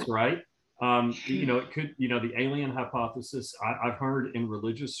this is, right? It could, the alien hypothesis. I've heard in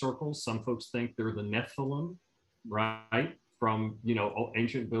religious circles, some folks think they're the Nephilim, right? From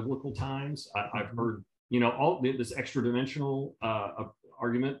ancient biblical times. I've heard all this extra dimensional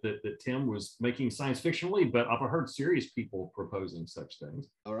argument that Tim was making science fictionally, but I've heard serious people proposing such things.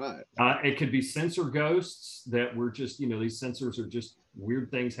 All right. It could be sensor ghosts that were just these sensors are just weird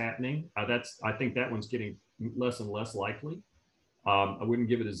things happening. I think that one's getting less and less likely. I wouldn't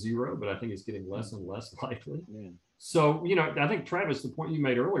give it a 0, but I think it's getting less and less likely. Yeah. So I think Travis, the point you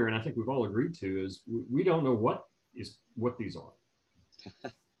made earlier, and I think we've all agreed to, is we don't know what these are.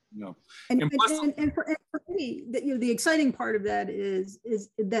 No. And for me, the exciting part of that is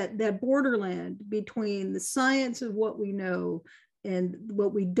that borderland between the science of what we know and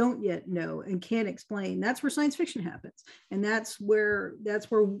what we don't yet know and can't explain. That's where science fiction happens, and that's where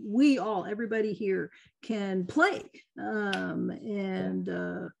everybody here can play and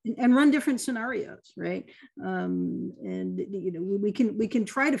run different scenarios, right? We can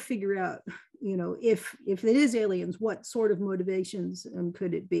try to figure out, if it is aliens, what sort of motivations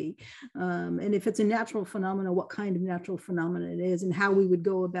could it be, and if it's a natural phenomenon, what kind of natural phenomenon it is, and how we would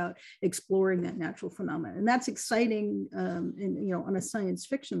go about exploring that natural phenomenon. And that's exciting, on a science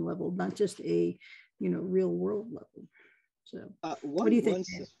fiction level, not just a real world level. So, what do you think?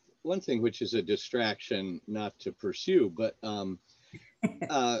 One thing which is a distraction not to pursue, but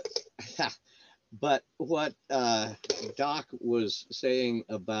but what Doc was saying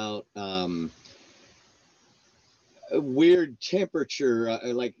about weird temperature,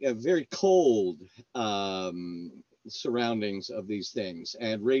 like a very cold surroundings of these things,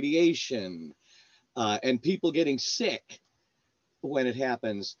 and radiation, and people getting sick when it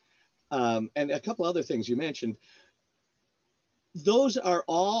happens, and a couple other things you mentioned. Those are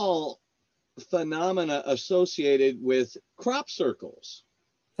all phenomena associated with crop circles.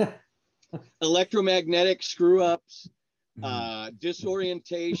 Electromagnetic screw-ups,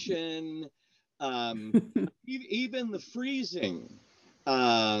 disorientation, even the freezing.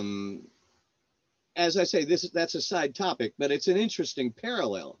 As I say, that's a side topic, but it's an interesting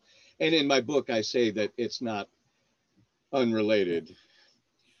parallel. And in my book, I say that it's not unrelated.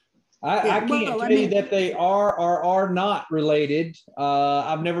 I can't tell you that they are or are not related.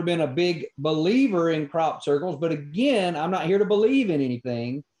 I've never been a big believer in crop circles, but again, I'm not here to believe in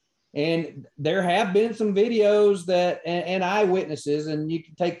anything. And there have been some videos and eyewitnesses, and you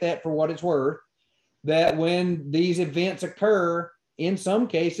can take that for what it's worth, that when these events occur, in some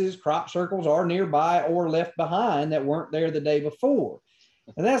cases, crop circles are nearby or left behind that weren't there the day before.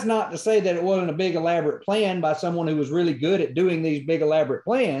 And that's not to say that it wasn't a big elaborate plan by someone who was really good at doing these big elaborate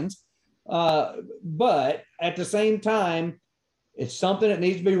plans. But at the same time, it's something that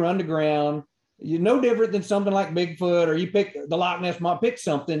needs to be run to ground. You're no different than something like Bigfoot, or you pick the Loch Ness Monster, pick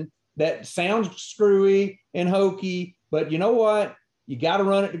something that sounds screwy and hokey, but you know what? You got to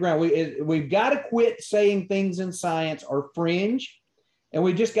run it to ground. We've got to quit saying things in science are fringe, and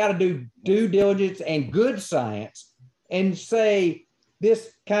we just got to do due diligence and good science and say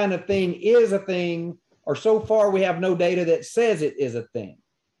this kind of thing is a thing, or so far we have no data that says it is a thing.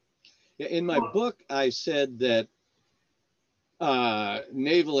 In my book, I said that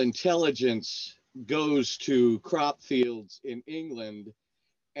naval intelligence goes to crop fields in England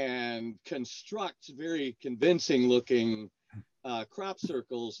and constructs very convincing looking crop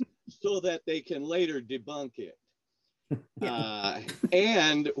circles so that they can later debunk it.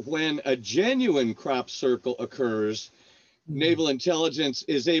 And when a genuine crop circle occurs, naval intelligence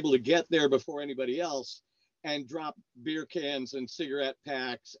is able to get there before anybody else and drop beer cans and cigarette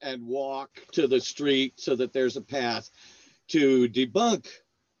packs and walk to the street so that there's a path to debunk,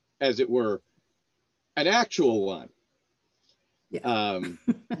 as it were, an actual one.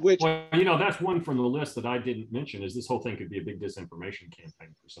 Which, well, that's one from the list that I didn't mention, is this whole thing could be a big disinformation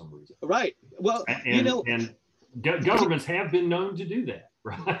campaign for some reason. Right. Well, and governments have been known to do that,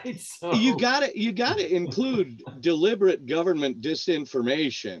 right? So you gotta include deliberate government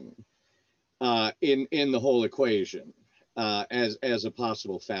disinformation in the whole equation as a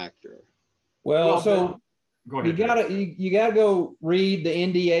possible factor. Well, so go ahead. you gotta go read the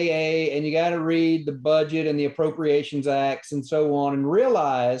NDAA, and you gotta read the budget and the appropriations acts and so on, and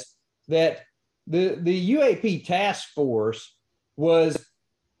realize that the UAP task force was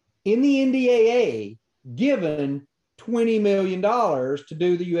in the NDAA given $20 million to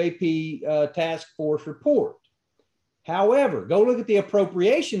do the UAP task force report. However, go look at the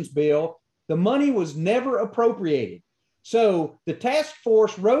appropriations bill. The money was never appropriated. So the task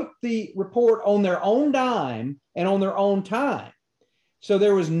force wrote the report on their own dime and on their own time. So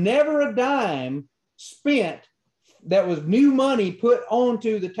there was never a dime spent that was new money put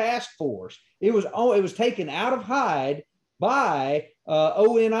onto the task force. It was taken out of Hyde by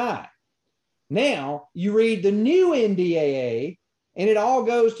ONI. Now you read the new NDAA, and it all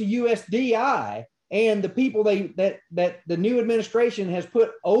goes to USDI, and the people that the new administration has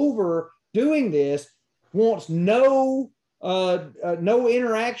put over doing this wants no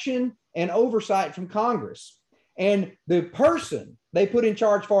interaction and oversight from Congress. And the person they put in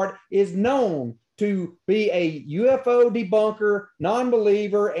charge for it is known to be a UFO debunker,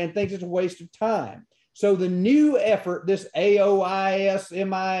 non-believer, and thinks it's a waste of time. So the new effort, this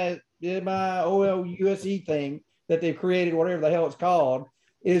AOISMIOLUSE thing that they've created, whatever the hell it's called,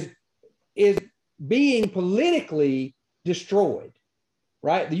 is being politically destroyed,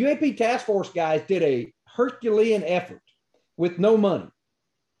 right? The UAP task force guys did a Herculean effort with no money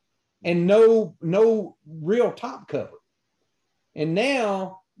and no real top cover. And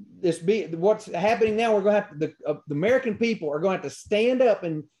now what's happening now, we're going to have to, the American people are going to have to stand up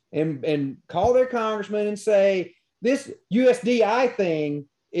and call their congressman and say, this USDI thing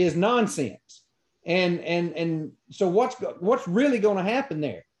is nonsense. And so what's really going to happen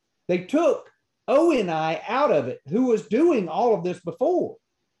there? They took ONI out of it, who was doing all of this before.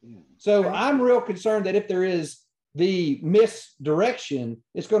 So I'm real concerned that if there is the misdirection,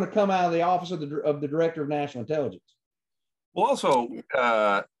 it's going to come out of the office of the Director of National Intelligence. Well, also,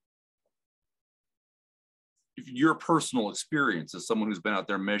 your personal experience as someone who's been out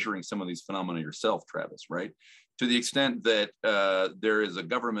there measuring some of these phenomena yourself, Travis, right? To the extent that there is a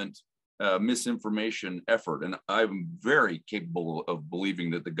government misinformation effort, and I'm very capable of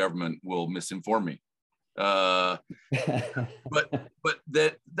believing that the government will misinform me. But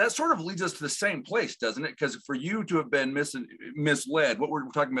that sort of leads us to the same place, doesn't it? Because for you to have been misled, what we're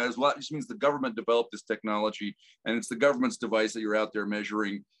talking about is what just means the government developed this technology, and it's the government's device that you're out there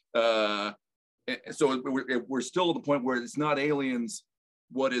measuring. So we're still at the point where it's not aliens.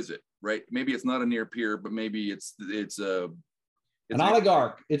 What is it, right? Maybe it's not a near peer, but maybe it's an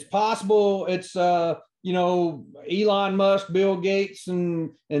oligarch. It's possible. It's Elon Musk, Bill Gates,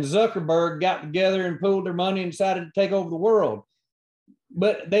 and Zuckerberg got together and pooled their money and decided to take over the world.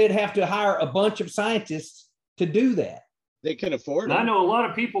 But they'd have to hire a bunch of scientists to do that. They can afford it. I know a lot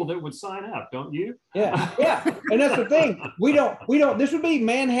of people that would sign up, don't you? Yeah. And that's the thing. We don't, this would be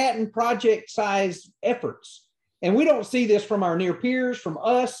Manhattan Project size efforts. And we don't see this from our near peers, from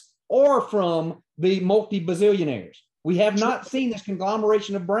us, or from the multi-bazillionaires. We have not seen this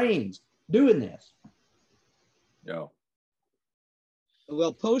conglomeration of brains doing this. Yeah.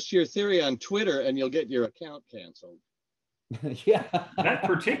 Well, post your theory on Twitter and you'll get your account canceled. Yeah. That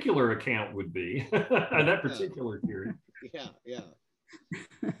particular account would be that particular theory. Yeah.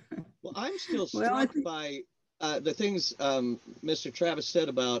 Well, I'm still struck by the things Mr. Travis said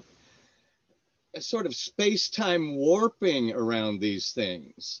about a sort of space-time warping around these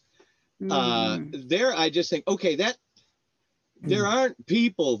things. There, I just think, okay, there aren't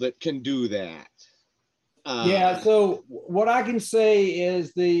people that can do that. So what I can say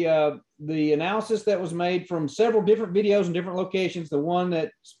is the analysis that was made from several different videos in different locations, the one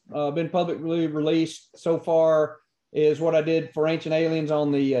that's been publicly released so far is what I did for Ancient Aliens on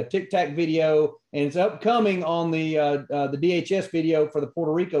the Tic Tac video, and it's upcoming on the DHS video for the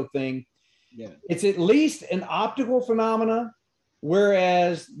Puerto Rico thing. Yeah. It's at least an optical phenomena,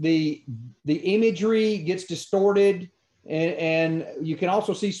 whereas the imagery gets distorted and you can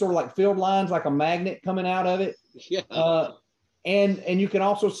also see sort of like field lines, like a magnet coming out of it. Yeah. And you can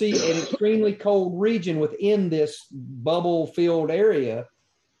also see an extremely cold region within this bubble filled area.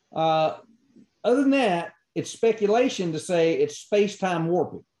 Other than that, it's speculation to say it's space-time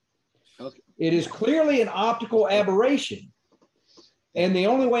warping. Okay. It is clearly an optical aberration. And the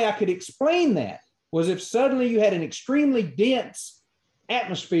only way I could explain that was if suddenly you had an extremely dense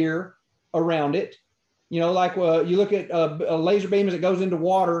atmosphere around it, like you look at a laser beam as it goes into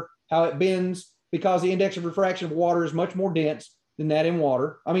water, how it bends because the index of refraction of water is much more dense than that in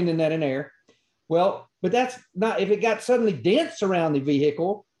than that in air. Well, but that's not, if it got suddenly dense around the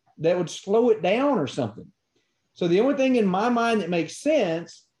vehicle, that would slow it down or something. So the only thing in my mind that makes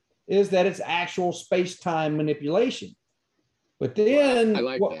sense is that it's actual space-time manipulation. But then I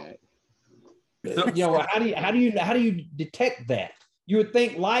like that. How do you detect that? You would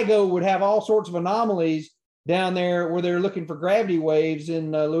think LIGO would have all sorts of anomalies down there where they're looking for gravity waves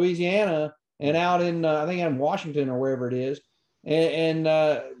in Louisiana and out in I think in Washington or wherever it is.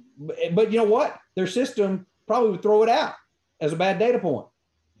 But you know what? Their system probably would throw it out as a bad data point.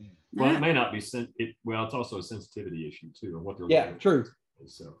 Well, it may not be it's also a sensitivity issue too, or what they're looking true. For.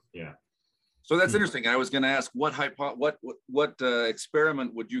 So yeah. So that's interesting. I was going to ask what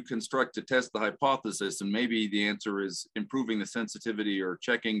experiment would you construct to test the hypothesis, and maybe the answer is improving the sensitivity or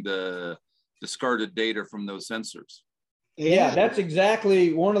checking the discarded data from those sensors. Yeah, that's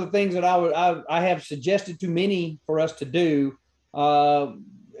exactly one of the things that I have suggested to many for us to do. And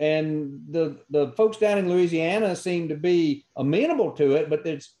the folks down in Louisiana seem to be amenable to it, but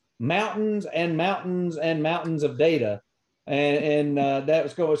there's mountains and mountains and mountains of data. And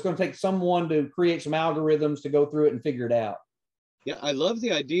it's going to take someone to create some algorithms to go through it and figure it out. Yeah, I love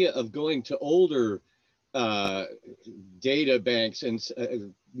the idea of going to older data banks and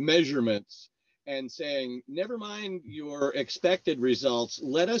measurements and saying, never mind your expected results,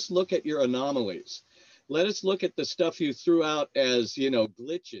 let us look at your anomalies. Let us look at the stuff you threw out as,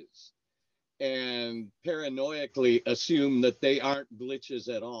 glitches, and paranoidally assume that they aren't glitches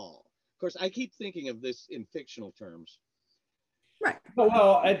at all. Of course, I keep thinking of this in fictional terms. Right.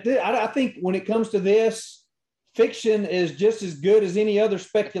 Well, I think when it comes to this, fiction is just as good as any other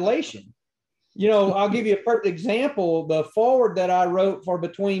speculation. I'll give you a perfect example. The forward that I wrote for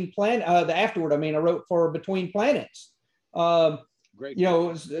Between Planets, the afterward, I wrote for Between Planets. Great.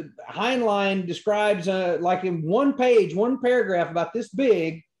 Heinlein describes like in one paragraph about this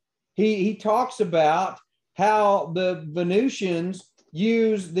big, he talks about how the Venusians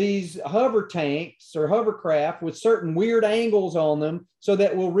use these hover tanks or hovercraft with certain weird angles on them so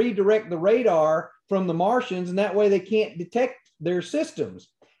that will redirect the radar from the Martians, and that way they can't detect their systems.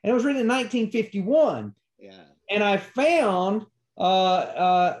 And it was written in 1951. Yeah. And I found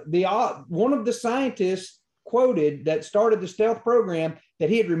one of the scientists quoted that started the stealth program that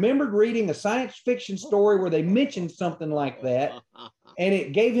he had remembered reading a science fiction story where they mentioned something like that, and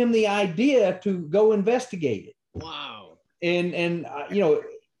it gave him the idea to go investigate it. Wow. And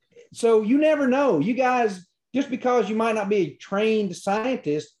so you never know. You guys, just because you might not be a trained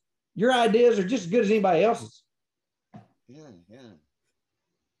scientist, your ideas are just as good as anybody else's. Yeah.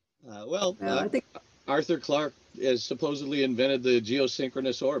 I think Arthur Clarke has supposedly invented the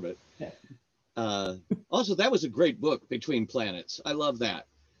geosynchronous orbit. Also, that was a great book, Between Planets. I love that.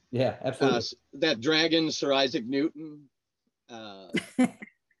 Yeah, absolutely. That dragon, Sir Isaac Newton.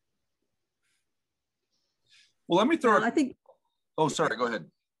 Well, let me throw. I think. Oh, sorry. Go ahead.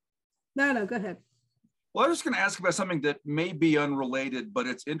 No, go ahead. Well, I was just going to ask about something that may be unrelated, but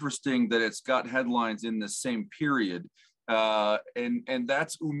it's interesting that it's got headlines in the same period, and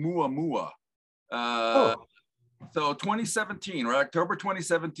that's Oumuamua. So 2017, right? October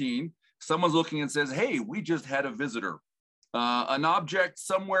 2017. Someone's looking and says, "Hey, we just had a visitor. An object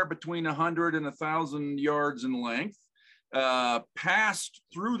somewhere between 100 and 1,000 yards in length." Passed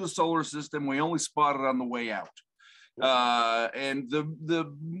through the solar system. We only spotted on the way out. And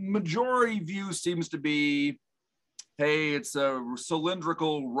the majority view seems to be, hey, it's a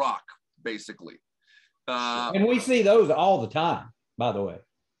cylindrical rock, basically. And we see those all the time, by the way.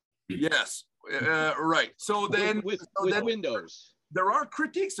 Yes, right. So then with windows. There are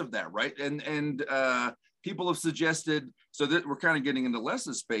critiques of that, right? And people have suggested, so that we're kind of getting into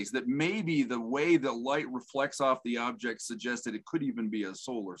lessons space, that maybe the way the light reflects off the object suggests that it could even be a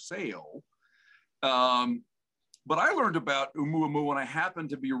solar sail. But I learned about Oumuamua when I happened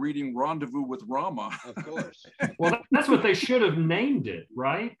to be reading Rendezvous with Rama. Of course. Well, that's what they should have named it,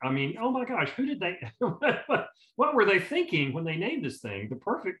 right? I mean, oh my gosh, who did they, what were they thinking when they named this thing? The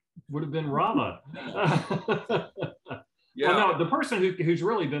perfect would have been Rama. Yeah. Well, no, the person who's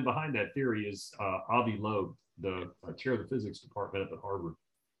really been behind that theory is Avi Loeb the chair of the physics department up at Harvard.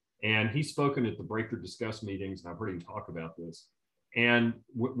 And he's spoken at the Breakthrough Discuss meetings, and I've heard him talk about this. And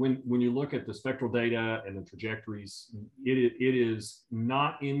when you look at the spectral data and the trajectories, it is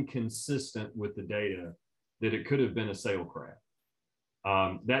not inconsistent with the data that it could have been a sailcraft.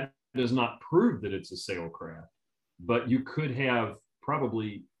 That does not prove that it's a sailcraft, but you could have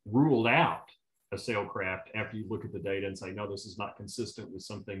probably ruled out a sailcraft after you look at the data and say, no, this is not consistent with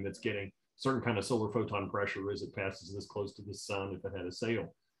something that's getting certain kind of solar photon pressure as it passes this close to the sun if it had a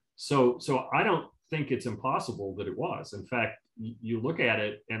sail. So I don't think it's impossible that it was. In fact, you look at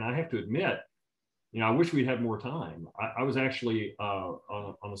it, and I have to admit, I wish we'd had more time. I was actually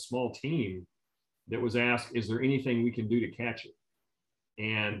on a small team that was asked, is there anything we can do to catch it?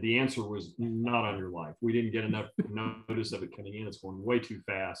 And the answer was not on your life. We didn't get enough notice of it coming in. It's going way too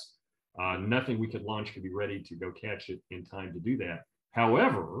fast. Nothing we could launch could be ready to go catch it in time to do that.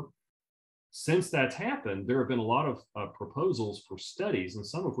 However, since that's happened, there have been a lot of proposals for studies, and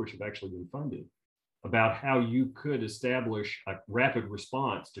some of which have actually been funded, about how you could establish a rapid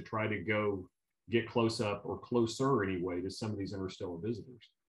response to try to go get close up or closer anyway to some of these interstellar visitors.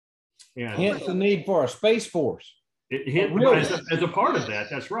 And hence the need for a space force. As a part of that,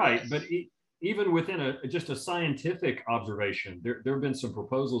 that's right. But even within just a scientific observation, there have been some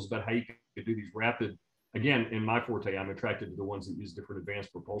proposals about how you could do these rapid. Again, in my forte, I'm attracted to the ones that use different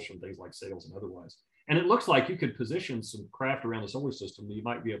advanced propulsion, things like sails and otherwise. And it looks like you could position some craft around the solar system that you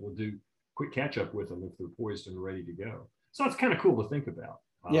might be able to do quick catch up with them if they're poised and ready to go. So it's kind of cool to think about.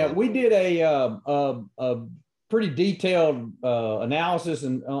 Yeah, we did a pretty detailed analysis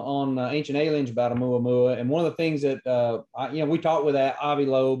on Ancient Aliens about Oumuamua. And one of the things that, we talked with Avi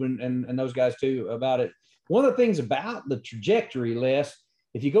Loeb and those guys too about it. One of the things about the trajectory, Les,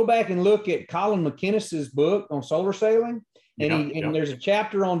 if you go back and look at Colin McInnes's book on solar sailing, and there's a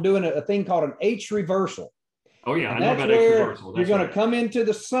chapter on doing a thing called an H reversal. Oh yeah, and I know about H reversal. You're going to come into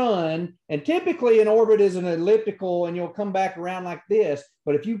the sun, and typically an orbit is an elliptical, and you'll come back around like this.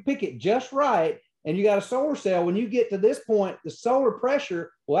 But if you pick it just right, and you got a solar sail, when you get to this point, the solar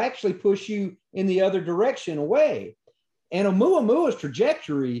pressure will actually push you in the other direction away. And Oumuamua's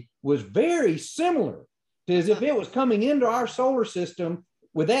trajectory was very similar to as if it was coming into our solar system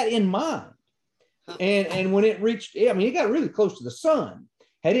with that in mind. And when it reached, it got really close to the sun.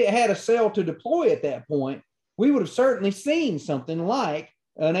 Had it had a sail to deploy at that point, we would have certainly seen something like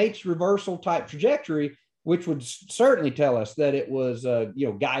an H reversal type trajectory, which would certainly tell us that it was,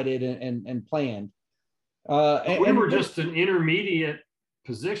 guided and planned. We were just an intermediate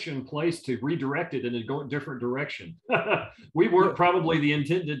position placed to redirect it in a different direction. We weren't probably the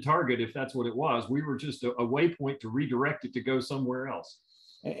intended target, if that's what it was. We were just a waypoint to redirect it to go somewhere else.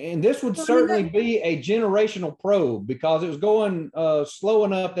 And this would certainly be a generational probe, because it was going slow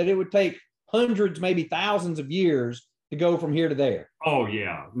enough that it would take hundreds, maybe thousands of years to go from here to there. Oh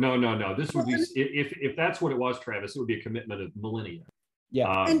yeah, no. This would be, if that's what it was, Travis, it would be a commitment of millennia.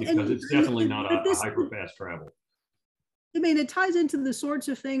 Yeah, because it's definitely not a hyper fast travel. It ties into the sorts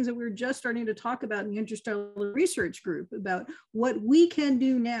of things that we were just starting to talk about in the Interstellar Research Group about what we can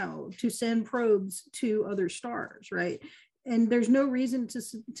do now to send probes to other stars, right? And there's no reason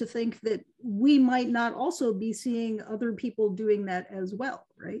to think that we might not also be seeing other people doing that as well,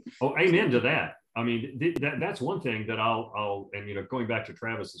 right? Oh, amen to that. That's one thing that I'll going back to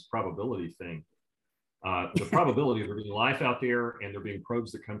Travis's probability thing, the probability of there being life out there and there being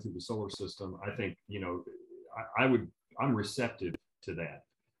probes that come through the solar system, I think, I'm receptive to that,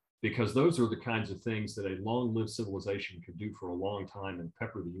 because those are the kinds of things that a long-lived civilization could do for a long time and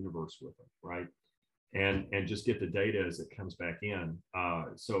pepper the universe with them, right? And just get the data as it comes back in.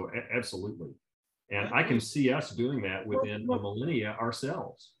 So absolutely. And I can see us doing that within a millennia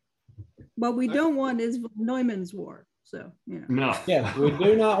ourselves. What we don't want is Neumann's War. So, No. Yeah, we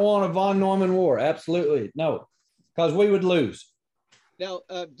do not want a von Neumann war. Absolutely. No, because we would lose. Now,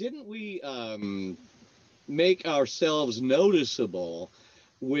 didn't we make ourselves noticeable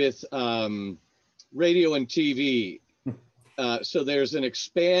with radio and TV? So there's an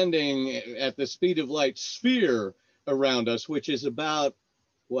expanding at the speed of light sphere around us, which is about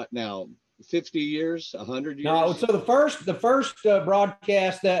what now, 50 years, 100 years? No, so the first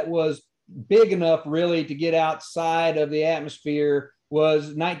broadcast that was big enough really to get outside of the atmosphere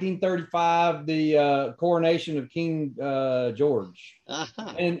was 1935, the coronation of King George.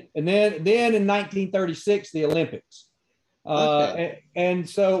 Uh-huh. And then in 1936, the Olympics. Okay. And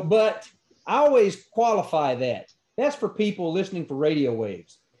so, but I always qualify that. That's for people listening for radio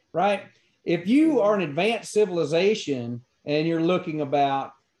waves, right? If you are an advanced civilization and you're looking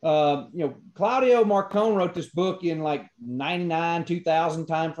about Claudio Marcone wrote this book in like 99, 2000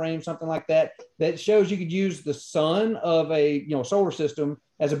 timeframe, something like that, that shows you could use the sun of a solar system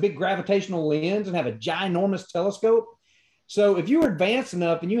as a big gravitational lens and have a ginormous telescope. So if you were advanced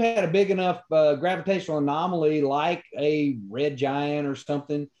enough and you had a big enough gravitational anomaly like a red giant or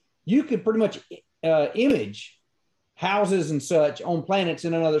something, you could pretty much image houses and such on planets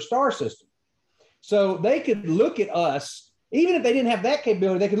in another star system. So they could look at us, even if they didn't have that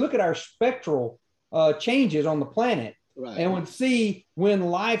capability, they could look at our spectral changes on the planet, right, and would see when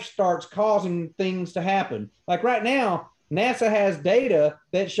life starts causing things to happen. Like right now, NASA has data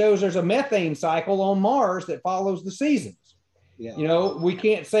that shows there's a methane cycle on Mars that follows the seasons. Yeah. We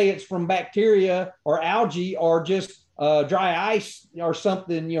can't say it's from bacteria or algae or just dry ice or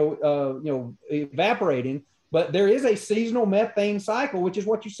something, evaporating, but there is a seasonal methane cycle, which is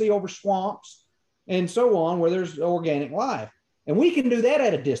what you see over swamps and so on, where there's organic life. And we can do that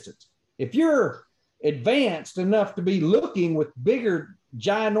at a distance. If you're advanced enough to be looking with bigger,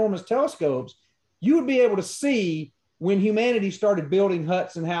 ginormous telescopes, you would be able to see when humanity started building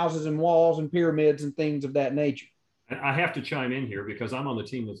huts and houses and walls and pyramids and things of that nature. I have to chime in here because I'm on the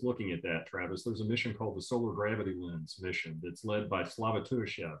team that's looking at that, Travis. There's a mission called the Solar Gravity Lens mission that's led by Slava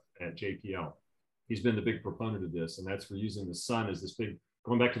Turashev at JPL. He's been the big proponent of this, and that's for using the sun as this big,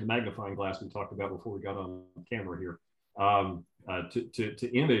 going back to the magnifying glass we talked about before we got on camera here,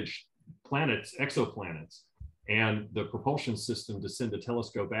 to image planets, exoplanets, and the propulsion system to send a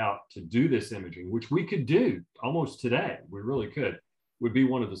telescope out to do this imaging, which we could do almost today. We really could. Would be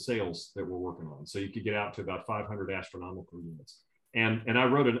one of the sails that we're working on. So you could get out to about 500 astronomical units. And I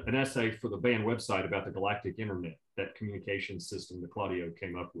wrote an essay for the Baen website about the galactic internet, that communication system that Claudio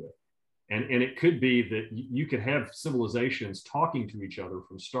came up with. And it could be that you could have civilizations talking to each other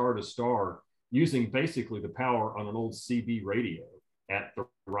from star to star using basically the power on an old CB radio at the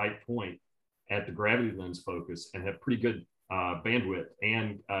right point at the gravity lens focus and have pretty good bandwidth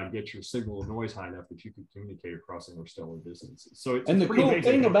and get your signal of noise high enough that you can communicate across interstellar distances. So it's the cool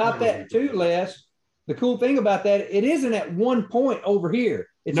thing about that too, Les, the cool thing about that, it isn't at one point over here.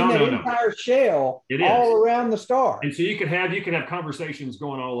 It's in that entire shell all around the star. And so you could have conversations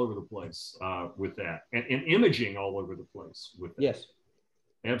going all over the place with that, and imaging all over the place with that. Yes,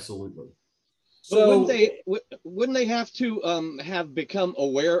 absolutely. So wouldn't they have to have become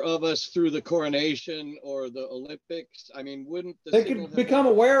aware of us through the coronation or the Olympics? I mean, wouldn't they could become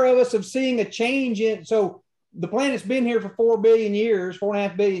aware of us of seeing a change in? So the planet's been here for 4 billion years,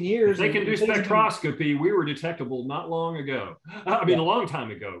 4.5 billion years. If they can do spectroscopy. We were detectable not long ago. I mean, a long time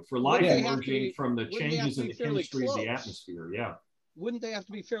ago for life emerging from the changes in the chemistry of the atmosphere. Yeah. Wouldn't they have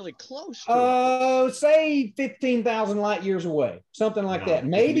to be fairly close to say 15,000 light years away, something like that,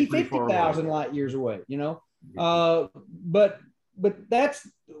 maybe 50,000 light years away, but that's,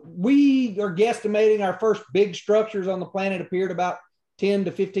 we are guesstimating our first big structures on the planet appeared about 10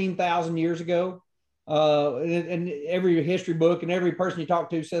 to 15,000 years ago. And every history book and every person you talk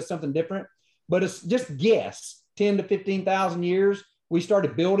to says something different, but it's just guess 10 to 15,000 years. We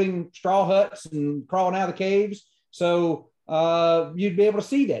started building straw huts and crawling out of the caves. So you'd be able to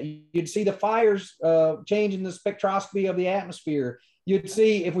see that. You'd see the fires changing the spectroscopy of the atmosphere. You'd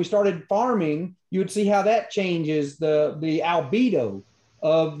see, if we started farming, you'd see how that changes the albedo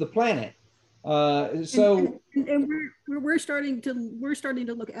of the planet. And we're starting to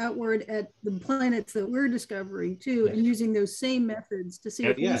look outward at the planets that we're discovering too, and using those same methods to see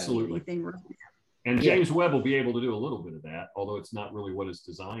if we see anything wrong. And James Webb will be able to do a little bit of that, although it's not really what it's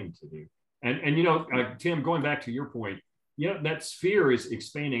designed to do. And Tim, going back to your point, that sphere is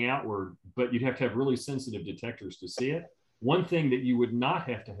expanding outward, but you'd have to have really sensitive detectors to see it. One thing that you would not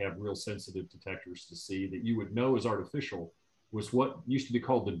have to have real sensitive detectors to see that you would know is artificial was what used to be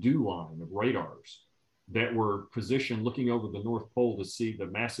called the dew line of radars that were positioned looking over the North Pole to see the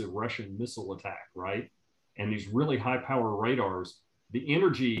massive Russian missile attack, right? And these really high power radars, the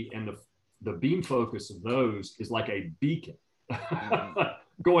energy and the beam focus of those is like a beacon.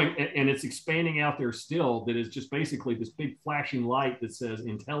 Going, and it's expanding out there still, that is just basically this big flashing light that says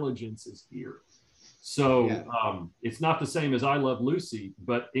intelligence is here. So it's not the same as I Love Lucy,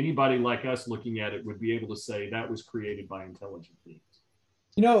 but anybody like us looking at it would be able to say that was created by intelligent beings.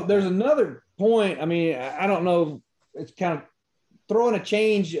 There's another point. I mean, I don't know, it's kind of throwing a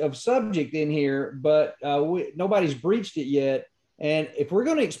change of subject in here, but nobody's breached it yet. And if we're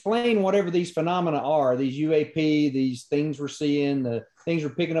going to explain whatever these phenomena are, these UAP, these things we're seeing, the things we're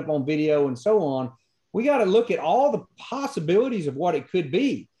picking up on video and so on, we got to look at all the possibilities of what it could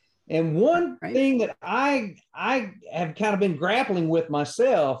be. And one thing that I have kind of been grappling with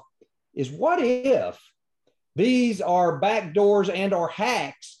myself is, what if These are backdoors and or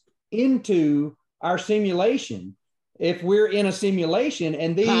hacks into our simulation. If we're in a simulation,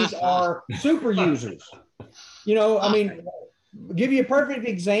 and these are super users. You know, I mean, give you a perfect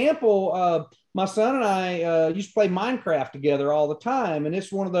example. My son and I used to play Minecraft together all the time. And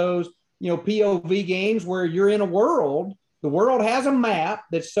it's one of those, you know, POV games where you're in a world. The world has a map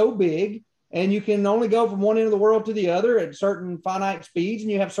that's so big, and you can only go from one end of the world to the other at certain finite speeds,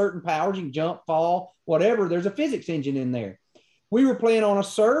 and you have certain powers. You can jump, fall, whatever. There's a physics engine in there. We were playing on a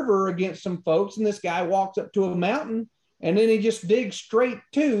server against some folks, and this guy walks up to a mountain, and then he just digs straight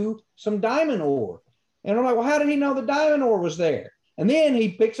to some diamond ore. And I'm like, well, how did he know the diamond ore was there? And then he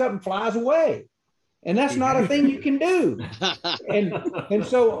picks up and flies away. And that's not a thing you can do. And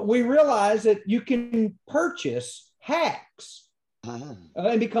so we realized that you can purchase hacks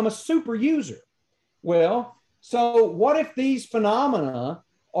and become a super user. Well, so what if these phenomena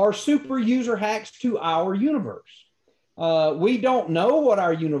are super user hacks to our universe? We don't know what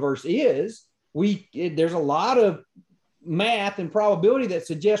our universe is. There's a lot of math and probability that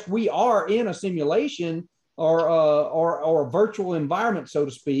suggests we are in a simulation or a virtual environment, so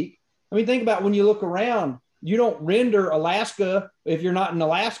to speak. I mean, think about when you look around, you don't render Alaska if you're not in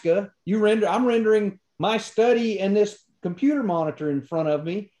Alaska. I'm rendering my study and this computer monitor in front of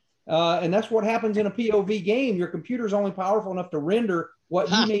me. And that's what happens in a POV game. Your computer is only powerful enough to render what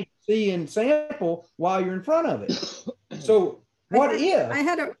you need to see and sample while you're in front of it. So I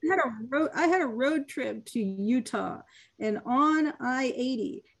had a road trip to Utah, and on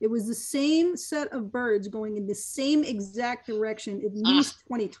I-80, it was the same set of birds going in the same exact direction at least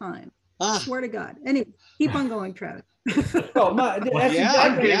 20 times. Swear to God. Anyway, keep on going, Travis. I'm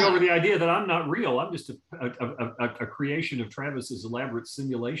getting over the idea that I'm not real. I'm just a creation of Travis's elaborate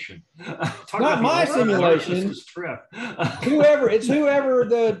simulation. Not my simulation. Whoever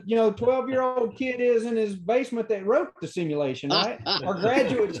the 12-year-old kid is in his basement that wrote the simulation, right? Or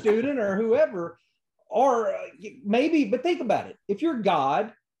graduate student or whoever. Or maybe, but think about it. If you're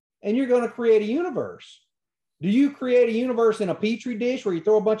God and you're going to create a universe, do you create a universe in a petri dish where you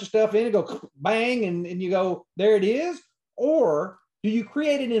throw a bunch of stuff in and go bang and you go, there it is? Or do you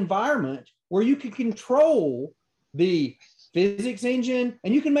create an environment where you can control the physics engine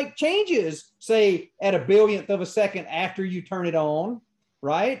and you can make changes, say at a billionth of a second after you turn it on,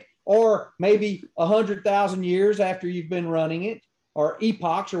 right? Or maybe 100,000 years after you've been running it, or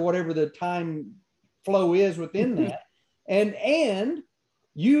epochs, or whatever the time flow is within that. And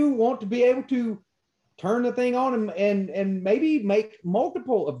you want to be able to turn the thing on and maybe make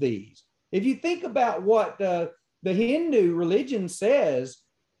multiple of these. If you think about what the Hindu religion says,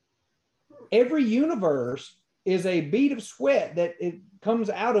 every universe is a bead of sweat that it comes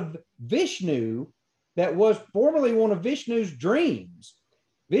out of Vishnu that was formerly one of Vishnu's dreams.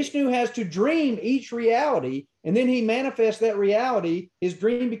 Vishnu has to dream each reality, and then he manifests that reality. His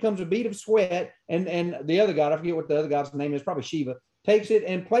dream becomes a bead of sweat, and the other god, I forget what the other god's name is, probably Shiva, takes it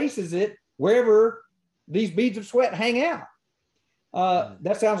and places it wherever these beads of sweat hang out.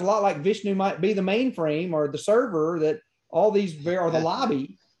 That sounds a lot like Vishnu might be the mainframe or the server that all these, or the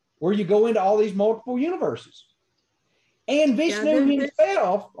lobby where you go into all these multiple universes. And Vishnu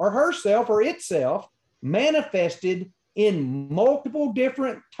himself or herself or itself manifested in multiple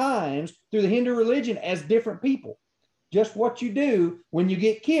different times through the Hindu religion as different people. Just what you do when you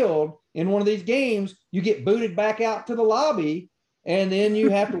get killed in one of these games, you get booted back out to the lobby, and then you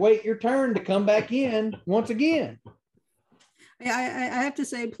have to wait your turn to come back in once again. I have to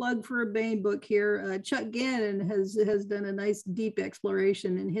say, plug for a Baen book here. Chuck Gannon has done a nice deep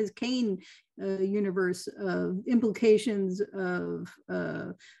exploration in his Kane universe of implications of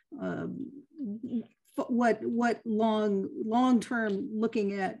what long term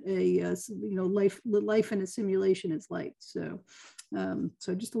looking at a life in a simulation is like. So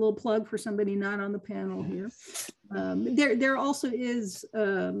just a little plug for somebody not on the panel here. There also is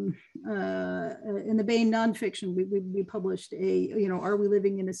in the Baen nonfiction, we published are we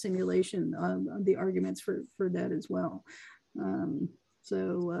living in a simulation? The arguments for that as well.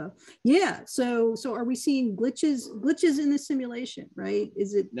 So are we seeing glitches in the simulation, right?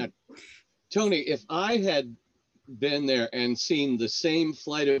 Is it now, Tony, if I had been there and seen the same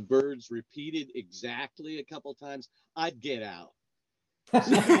flight of birds repeated exactly a couple times, I'd get out.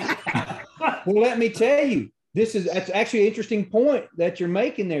 Well, let me tell you, that's actually an interesting point that you're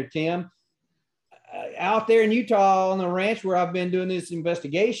making there, Tim. Out there in Utah on the ranch where I've been doing this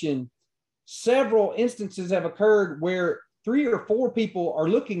investigation, several instances have occurred where 3 or 4 people are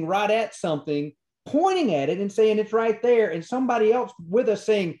looking right at something, pointing at it and saying it's right there, and somebody else with us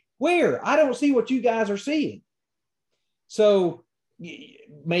saying, where? I don't see what you guys are seeing. So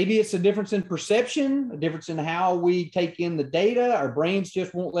maybe it's a difference in perception, a difference in how we take in the data. Our brains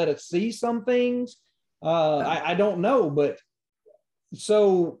just won't let us see some things. I don't know, but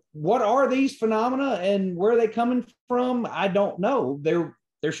so what are these phenomena and where are they coming from? I don't know.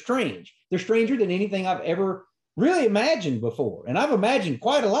 They're strange. They're stranger than anything I've ever really imagined before. And I've imagined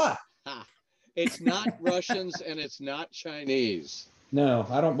quite a lot. It's not Russians and it's not Chinese. No,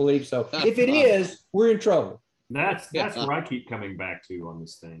 I don't believe so. If it is, we're in trouble. That's where I keep coming back to on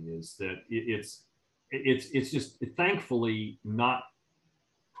this thing, is that it's just thankfully not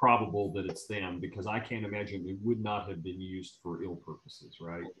probable that it's them, because I can't imagine it would not have been used for ill purposes,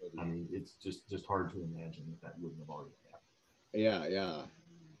 right? I mean, it's just hard to imagine that wouldn't have already happened. Yeah.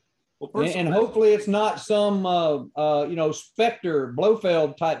 Well, and hopefully it's not some Spectre,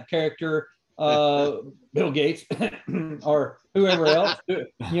 Blofeld type character, Bill Gates or whoever else,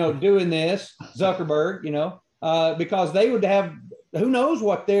 doing this, Zuckerberg, because they would have, who knows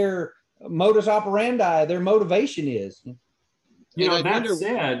what their modus operandi, their motivation is. That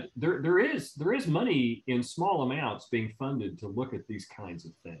said, there is money in small amounts being funded to look at these kinds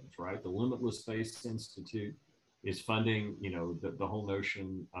of things, right? The Limitless Space Institute is funding, the whole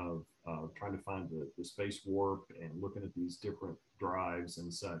notion of trying to find the space warp and looking at these different drives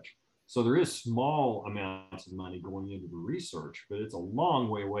and such. So there is small amounts of money going into the research, but it's a long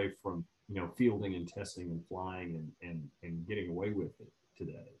way away from, fielding and testing and flying and getting away with it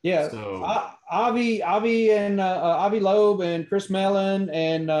today. Yeah. So Avi Loeb and Chris Mellon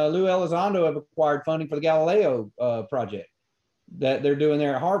and Lou Elizondo have acquired funding for the Galileo project that they're doing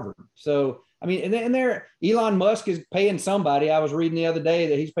there at Harvard. So, I mean, and there, Elon Musk is paying somebody. I was reading the other day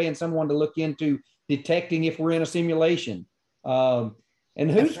that he's paying someone to look into detecting if we're in a simulation. And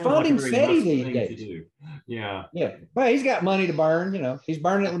who's funding SETI these days? Yeah. Well, he's got money to burn. He's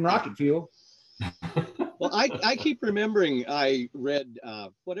burning it with rocket fuel. Well, I keep remembering I read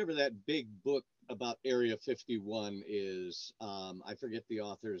whatever that big book about Area 51 is. I forget the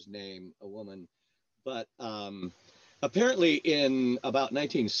author's name, a woman, but apparently in about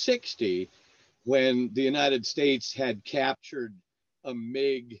 1960, when the United States had captured a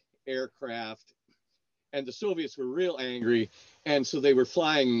MiG aircraft, and the Soviets were real angry, and so they were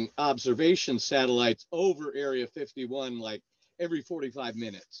flying observation satellites over Area 51 like every 45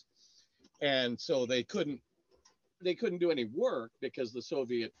 minutes. And so they couldn't do any work because the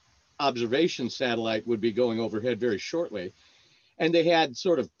Soviet observation satellite would be going overhead very shortly. And they had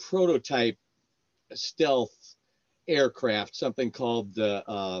sort of prototype stealth aircraft, something called the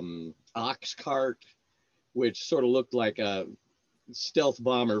Ox Cart, which sort of looked like a stealth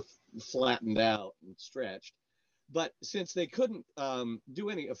bomber flattened out and stretched. But since they couldn't do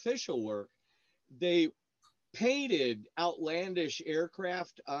any official work, they painted outlandish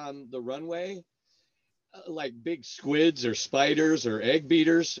aircraft on the runway, like big squids or spiders or egg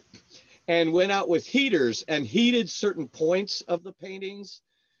beaters, and went out with heaters and heated certain points of the paintings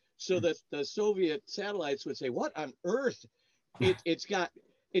so that the Soviet satellites would say, what on earth? It's got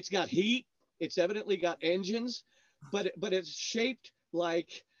heat, it's evidently got engines, but it's shaped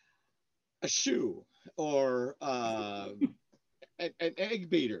like a shoe or an egg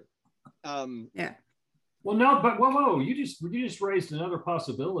beater. Yeah. Well, no, but whoa! You just raised another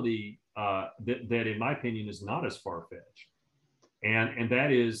possibility that, in my opinion, is not as far-fetched, and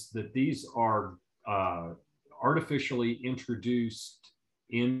that is that these are artificially introduced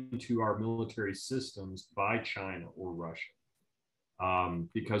into our military systems by China or Russia,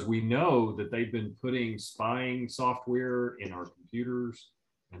 because we know that they've been putting spying software in our computers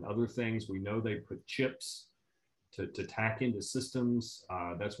and other things. We know they put chips to tack into systems.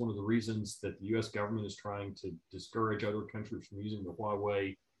 That's one of the reasons that the US government is trying to discourage other countries from using the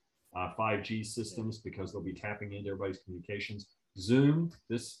Huawei 5G systems, because they'll be tapping into everybody's communications. Zoom,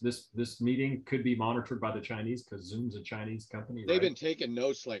 this meeting could be monitored by the Chinese because Zoom's a Chinese company. They've been taking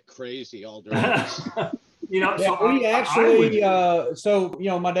notes like crazy all during this. So we actually,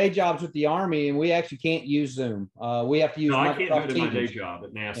 my day job's with the Army, and we actually can't use Zoom. We have to use. No, Microsoft I can't do it in my day Teams. job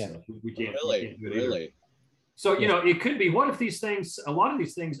at NASA. Yeah. We can't. Really, we can't do it really. either. So, it could be, what if these things, a lot of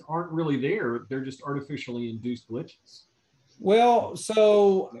these things aren't really there, they're just artificially induced glitches? Well,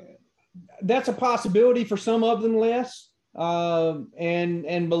 so that's a possibility for some of them, Les.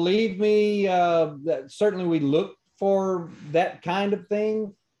 And believe me, that certainly we look for that kind of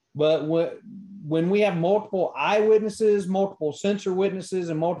thing. But when we have multiple eyewitnesses, multiple sensor witnesses,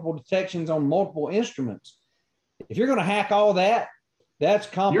 and multiple detections on multiple instruments, if you're going to hack all that, that's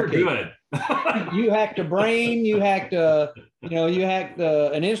complicated. You're good. You hack the brain, you hack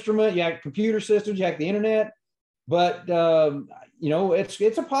an instrument, you hack computer systems, you hack the internet. But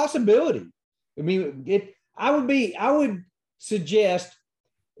it's a possibility. I mean, I would suggest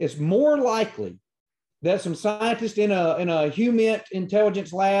it's more likely that some scientist in a human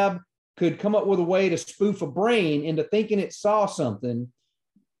intelligence lab could come up with a way to spoof a brain into thinking it saw something,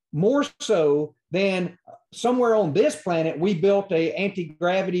 more so than somewhere on this planet we built a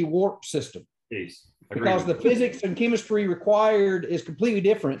anti-gravity warp system. Because the physics and chemistry required is completely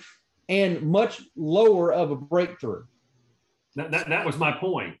different and much lower of a breakthrough. That was my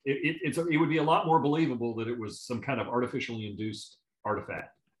point. It would be a lot more believable that it was some kind of artificially induced artifact.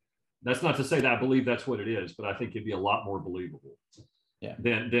 That's not to say that I believe that's what it is, but I think it'd be a lot more believable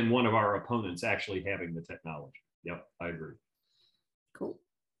than one of our opponents actually having the technology. Yep, I agree. Cool.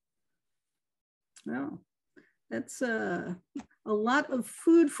 Well, that's a lot of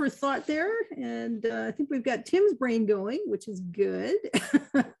food for thought there. And I think we've got Tim's brain going, which is good.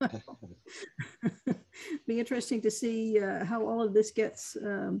 Be interesting to see how all of this gets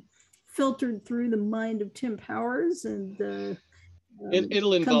filtered through the mind of Tim Powers. And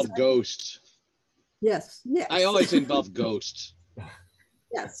it'll involve ghosts. Yes. I always involve ghosts.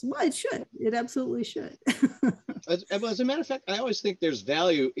 Yes, well, it should. It absolutely should. As a matter of fact, I always think there's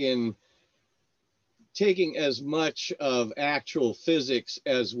value in taking as much of actual physics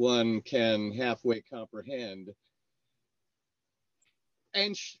as one can halfway comprehend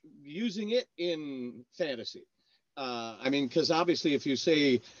and using it in fantasy. I mean, because obviously if you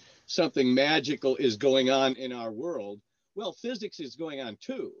say something magical is going on in our world, well, physics is going on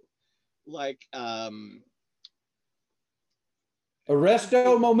too. Like,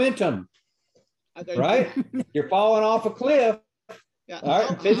 arresto momentum, right? You're falling off a cliff. Yeah. All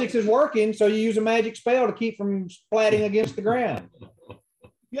right, physics is working, so you use a magic spell to keep from splatting against the ground.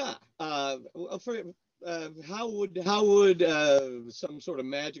 Yeah. How would some sort of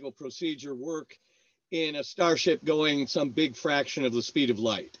magical procedure work in a starship going some big fraction of the speed of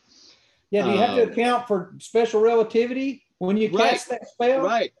light? Yeah, do you have to account for special relativity when you cast that spell?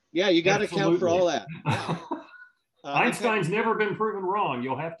 Right. Yeah, you got to account for all that. Yeah. Einstein's never been proven wrong.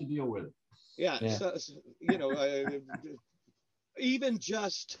 You'll have to deal with it. Yeah. So, even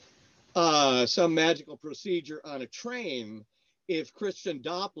just some magical procedure on a train, if Christian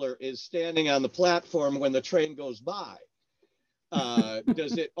Doppler is standing on the platform when the train goes by,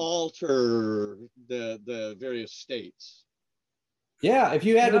 does it alter the various states? Yeah, if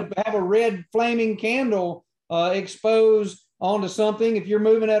you had to have a red flaming candle exposed onto something, if you're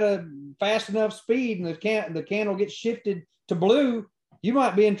moving at a fast enough speed and the candle gets shifted to blue, you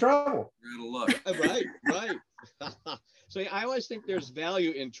might be in trouble. Right. So I always think there's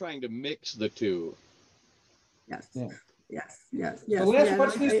value in trying to mix the two. Yes. Yeah. Yes. So Les,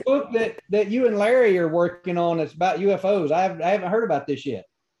 what's this book that you and Larry are working on that's about UFOs? I haven't heard about this yet.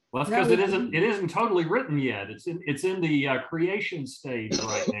 Well, that's because it isn't totally written yet. It's in the creation stage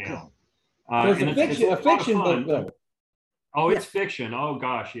right now. So it's a fiction book, though. Oh, it's fiction. Oh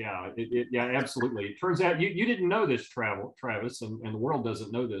gosh, yeah. Yeah, absolutely. It turns out you didn't know this, Travis, and the world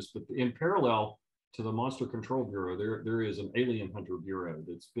doesn't know this, but in parallel to the Monster Control Bureau, there is an alien hunter bureau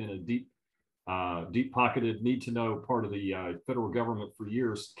that's been a deep-pocketed, need-to-know part of the federal government for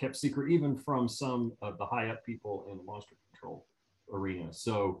years, kept secret even from some of the high-up people in the monster control arena.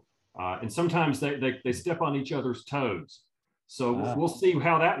 So, and sometimes they step on each other's toes. So we'll see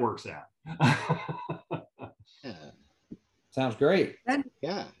how that works out. Sounds great. That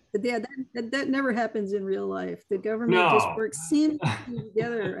never happens in real life. The government just works seamlessly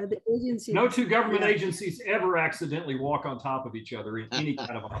together. The agencies. No two government agencies ever accidentally walk on top of each other in any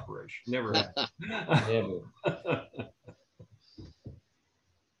kind of operation. Never happens.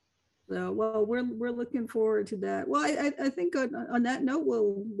 So, well, we're looking forward to that. Well, I think on that note,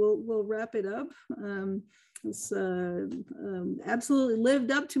 we'll wrap it up. It's absolutely lived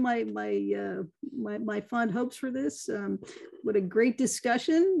up to my fond hopes for this. What a great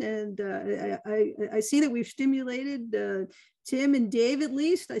discussion, and I see that we've stimulated Tim and Dave at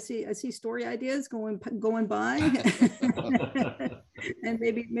least. I see story ideas going by, and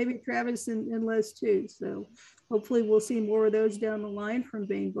maybe Travis and Les too. So hopefully we'll see more of those down the line from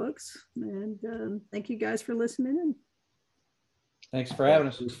Baen Books. And thank you guys for listening in. Thanks for having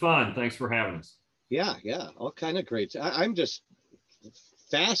us. It was fun. Thanks for having us. Yeah, all kind of great. I'm just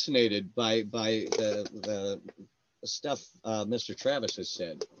fascinated by the stuff Mr. Travis has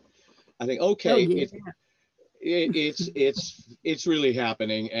said. I think it's really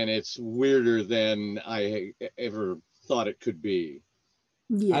happening, and it's weirder than I ever thought it could be.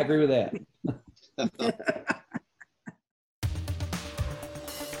 Yeah. I agree with that.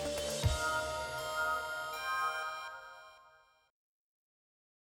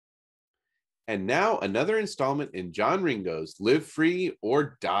 And now another installment in John Ringo's Live Free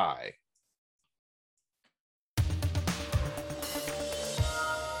or Die.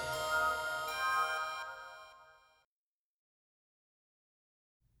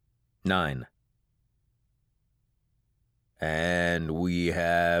 9. "And we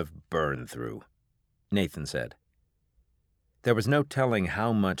have burn through," Nathan said. There was no telling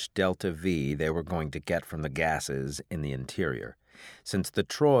how much delta V they were going to get from the gases in the interior. Since the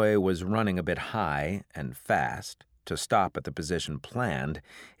Troy was running a bit high and fast to stop at the position planned,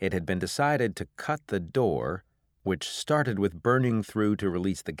 it had been decided to cut the door, which started with burning through to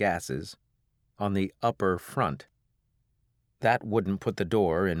release the gases, on the upper front. That wouldn't put the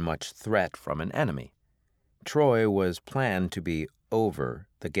door in much threat from an enemy. Troy was planned to be over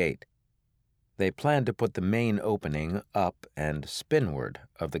the gate. They planned to put the main opening up and spinward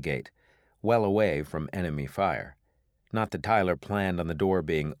of the gate, well away from enemy fire. Not that Tyler planned on the door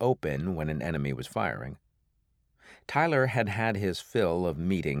being open when an enemy was firing. Tyler had had his fill of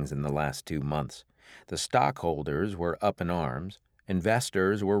meetings in the last 2 months. The stockholders were up in arms,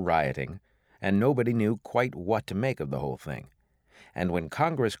 investors were rioting, and nobody knew quite what to make of the whole thing. And when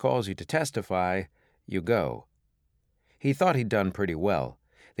Congress calls you to testify, you go. He thought he'd done pretty well.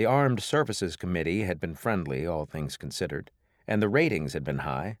 The Armed Services Committee had been friendly, all things considered, and the ratings had been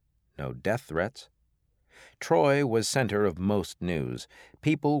high, no death threats. Troy was center of most news.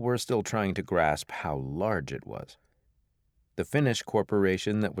 People were still trying to grasp how large it was. The Finnish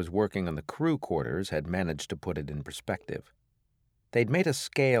corporation that was working on the crew quarters had managed to put it in perspective. They'd made a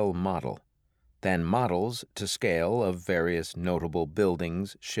scale model, then models to scale of various notable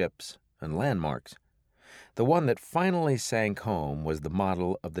buildings, ships, and landmarks. The one that finally sank home was the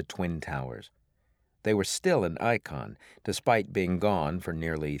model of the Twin Towers. They were still an icon, despite being gone for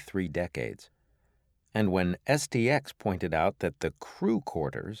nearly 3 decades. And when STX pointed out that the crew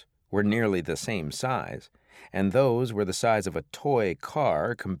quarters were nearly the same size, and those were the size of a toy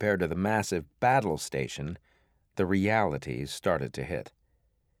car compared to the massive battle station, the realities started to hit.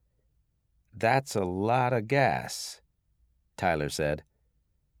 "That's a lot of gas," Tyler said.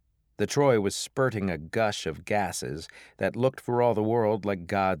 The Troy was spurting a gush of gases that looked for all the world like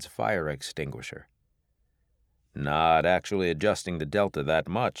God's fire extinguisher. "Not actually adjusting the delta that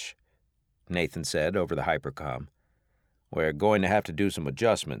much," Nathan said over the hypercom. "We're going to have to do some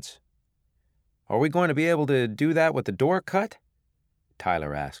adjustments." "Are we going to be able to do that with the door cut?"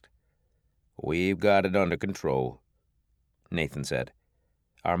 Tyler asked. "We've got it under control," Nathan said.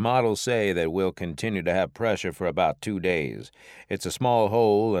 "Our models say that we'll continue to have pressure for about 2 days. It's a small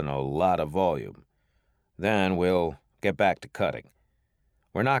hole and a lot of volume. Then we'll get back to cutting.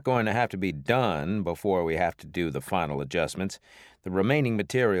 We're not going to have to be done before we have to do the final adjustments. The remaining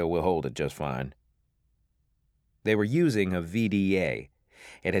material will hold it just fine." They were using a VDA.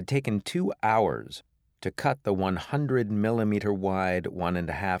 It had taken 2 hours to cut the 100-millimeter wide,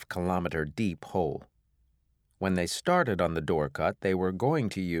 1.5-kilometer deep hole. When they started on the door cut, they were going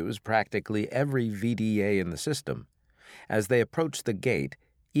to use practically every VDA in the system. As they approached the gate,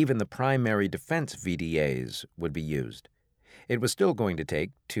 even the primary defense VDAs would be used. It was still going to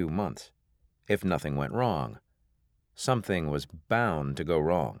take 2 months. If nothing went wrong, something was bound to go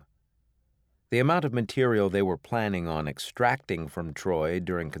wrong. The amount of material they were planning on extracting from Troy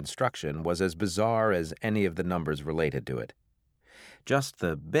during construction was as bizarre as any of the numbers related to it. Just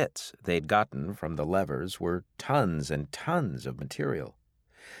the bits they'd gotten from the levers were tons and tons of material.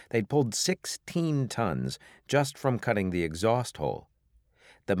 They'd pulled 16 tons just from cutting the exhaust hole.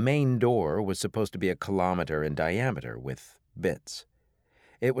 The main door was supposed to be 1 kilometer in diameter with bits.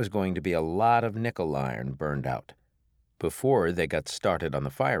 It was going to be a lot of nickel iron burned out before they got started on the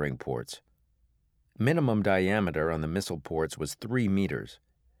firing ports. Minimum diameter on the missile ports was 3 meters.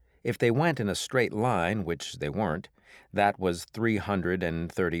 If they went in a straight line, which they weren't, that was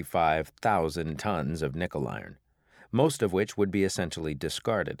 335,000 tons of nickel iron, most of which would be essentially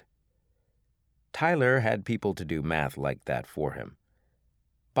discarded. Tyler had people to do math like that for him.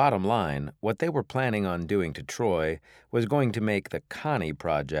 Bottom line, what they were planning on doing to Troy was going to make the Connie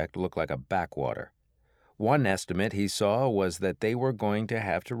project look like a backwater. One estimate he saw was that they were going to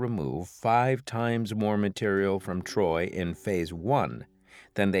have to remove 5 times more material from Troy in Phase 1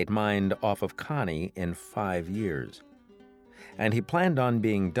 than they'd mined off of Connie in 5 years. And he planned on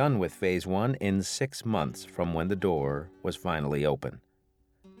being done with Phase 1 in 6 months from when the door was finally open.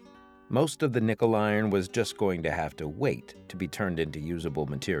 Most of the nickel iron was just going to have to wait to be turned into usable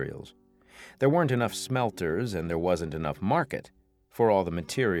materials. There weren't enough smelters and there wasn't enough market for all the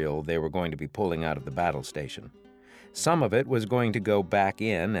material they were going to be pulling out of the battle station. Some of it was going to go back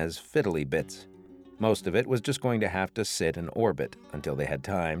in as fiddly bits. Most of it was just going to have to sit in orbit until they had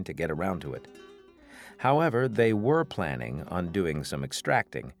time to get around to it. However, they were planning on doing some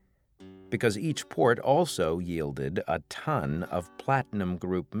extracting, because each port also yielded a ton of platinum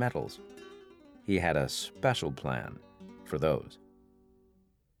group metals. He had a special plan for those.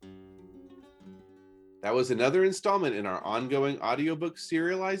 That was another installment in our ongoing audiobook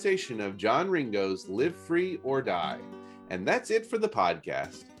serialization of John Ringo's Live Free or Die. And that's it for the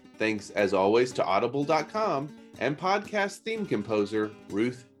podcast. Thanks, as always, to Audible.com and podcast theme composer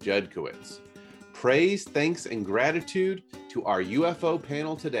Ruth Judkowitz. Praise, thanks, and gratitude to our UFO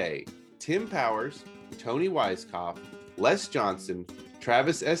panel today: Tim Powers, Tony Weiskopf, Les Johnson,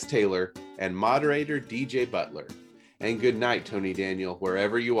 Travis S. Taylor, and moderator DJ Butler. And good night, Tony Daniel,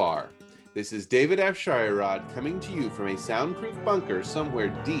 wherever you are. This is David Afsharirad coming to you from a soundproof bunker somewhere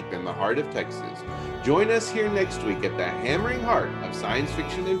deep in the heart of Texas. Join us here next week at the hammering heart of science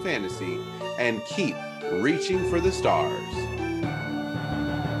fiction and fantasy, and keep reaching for the stars.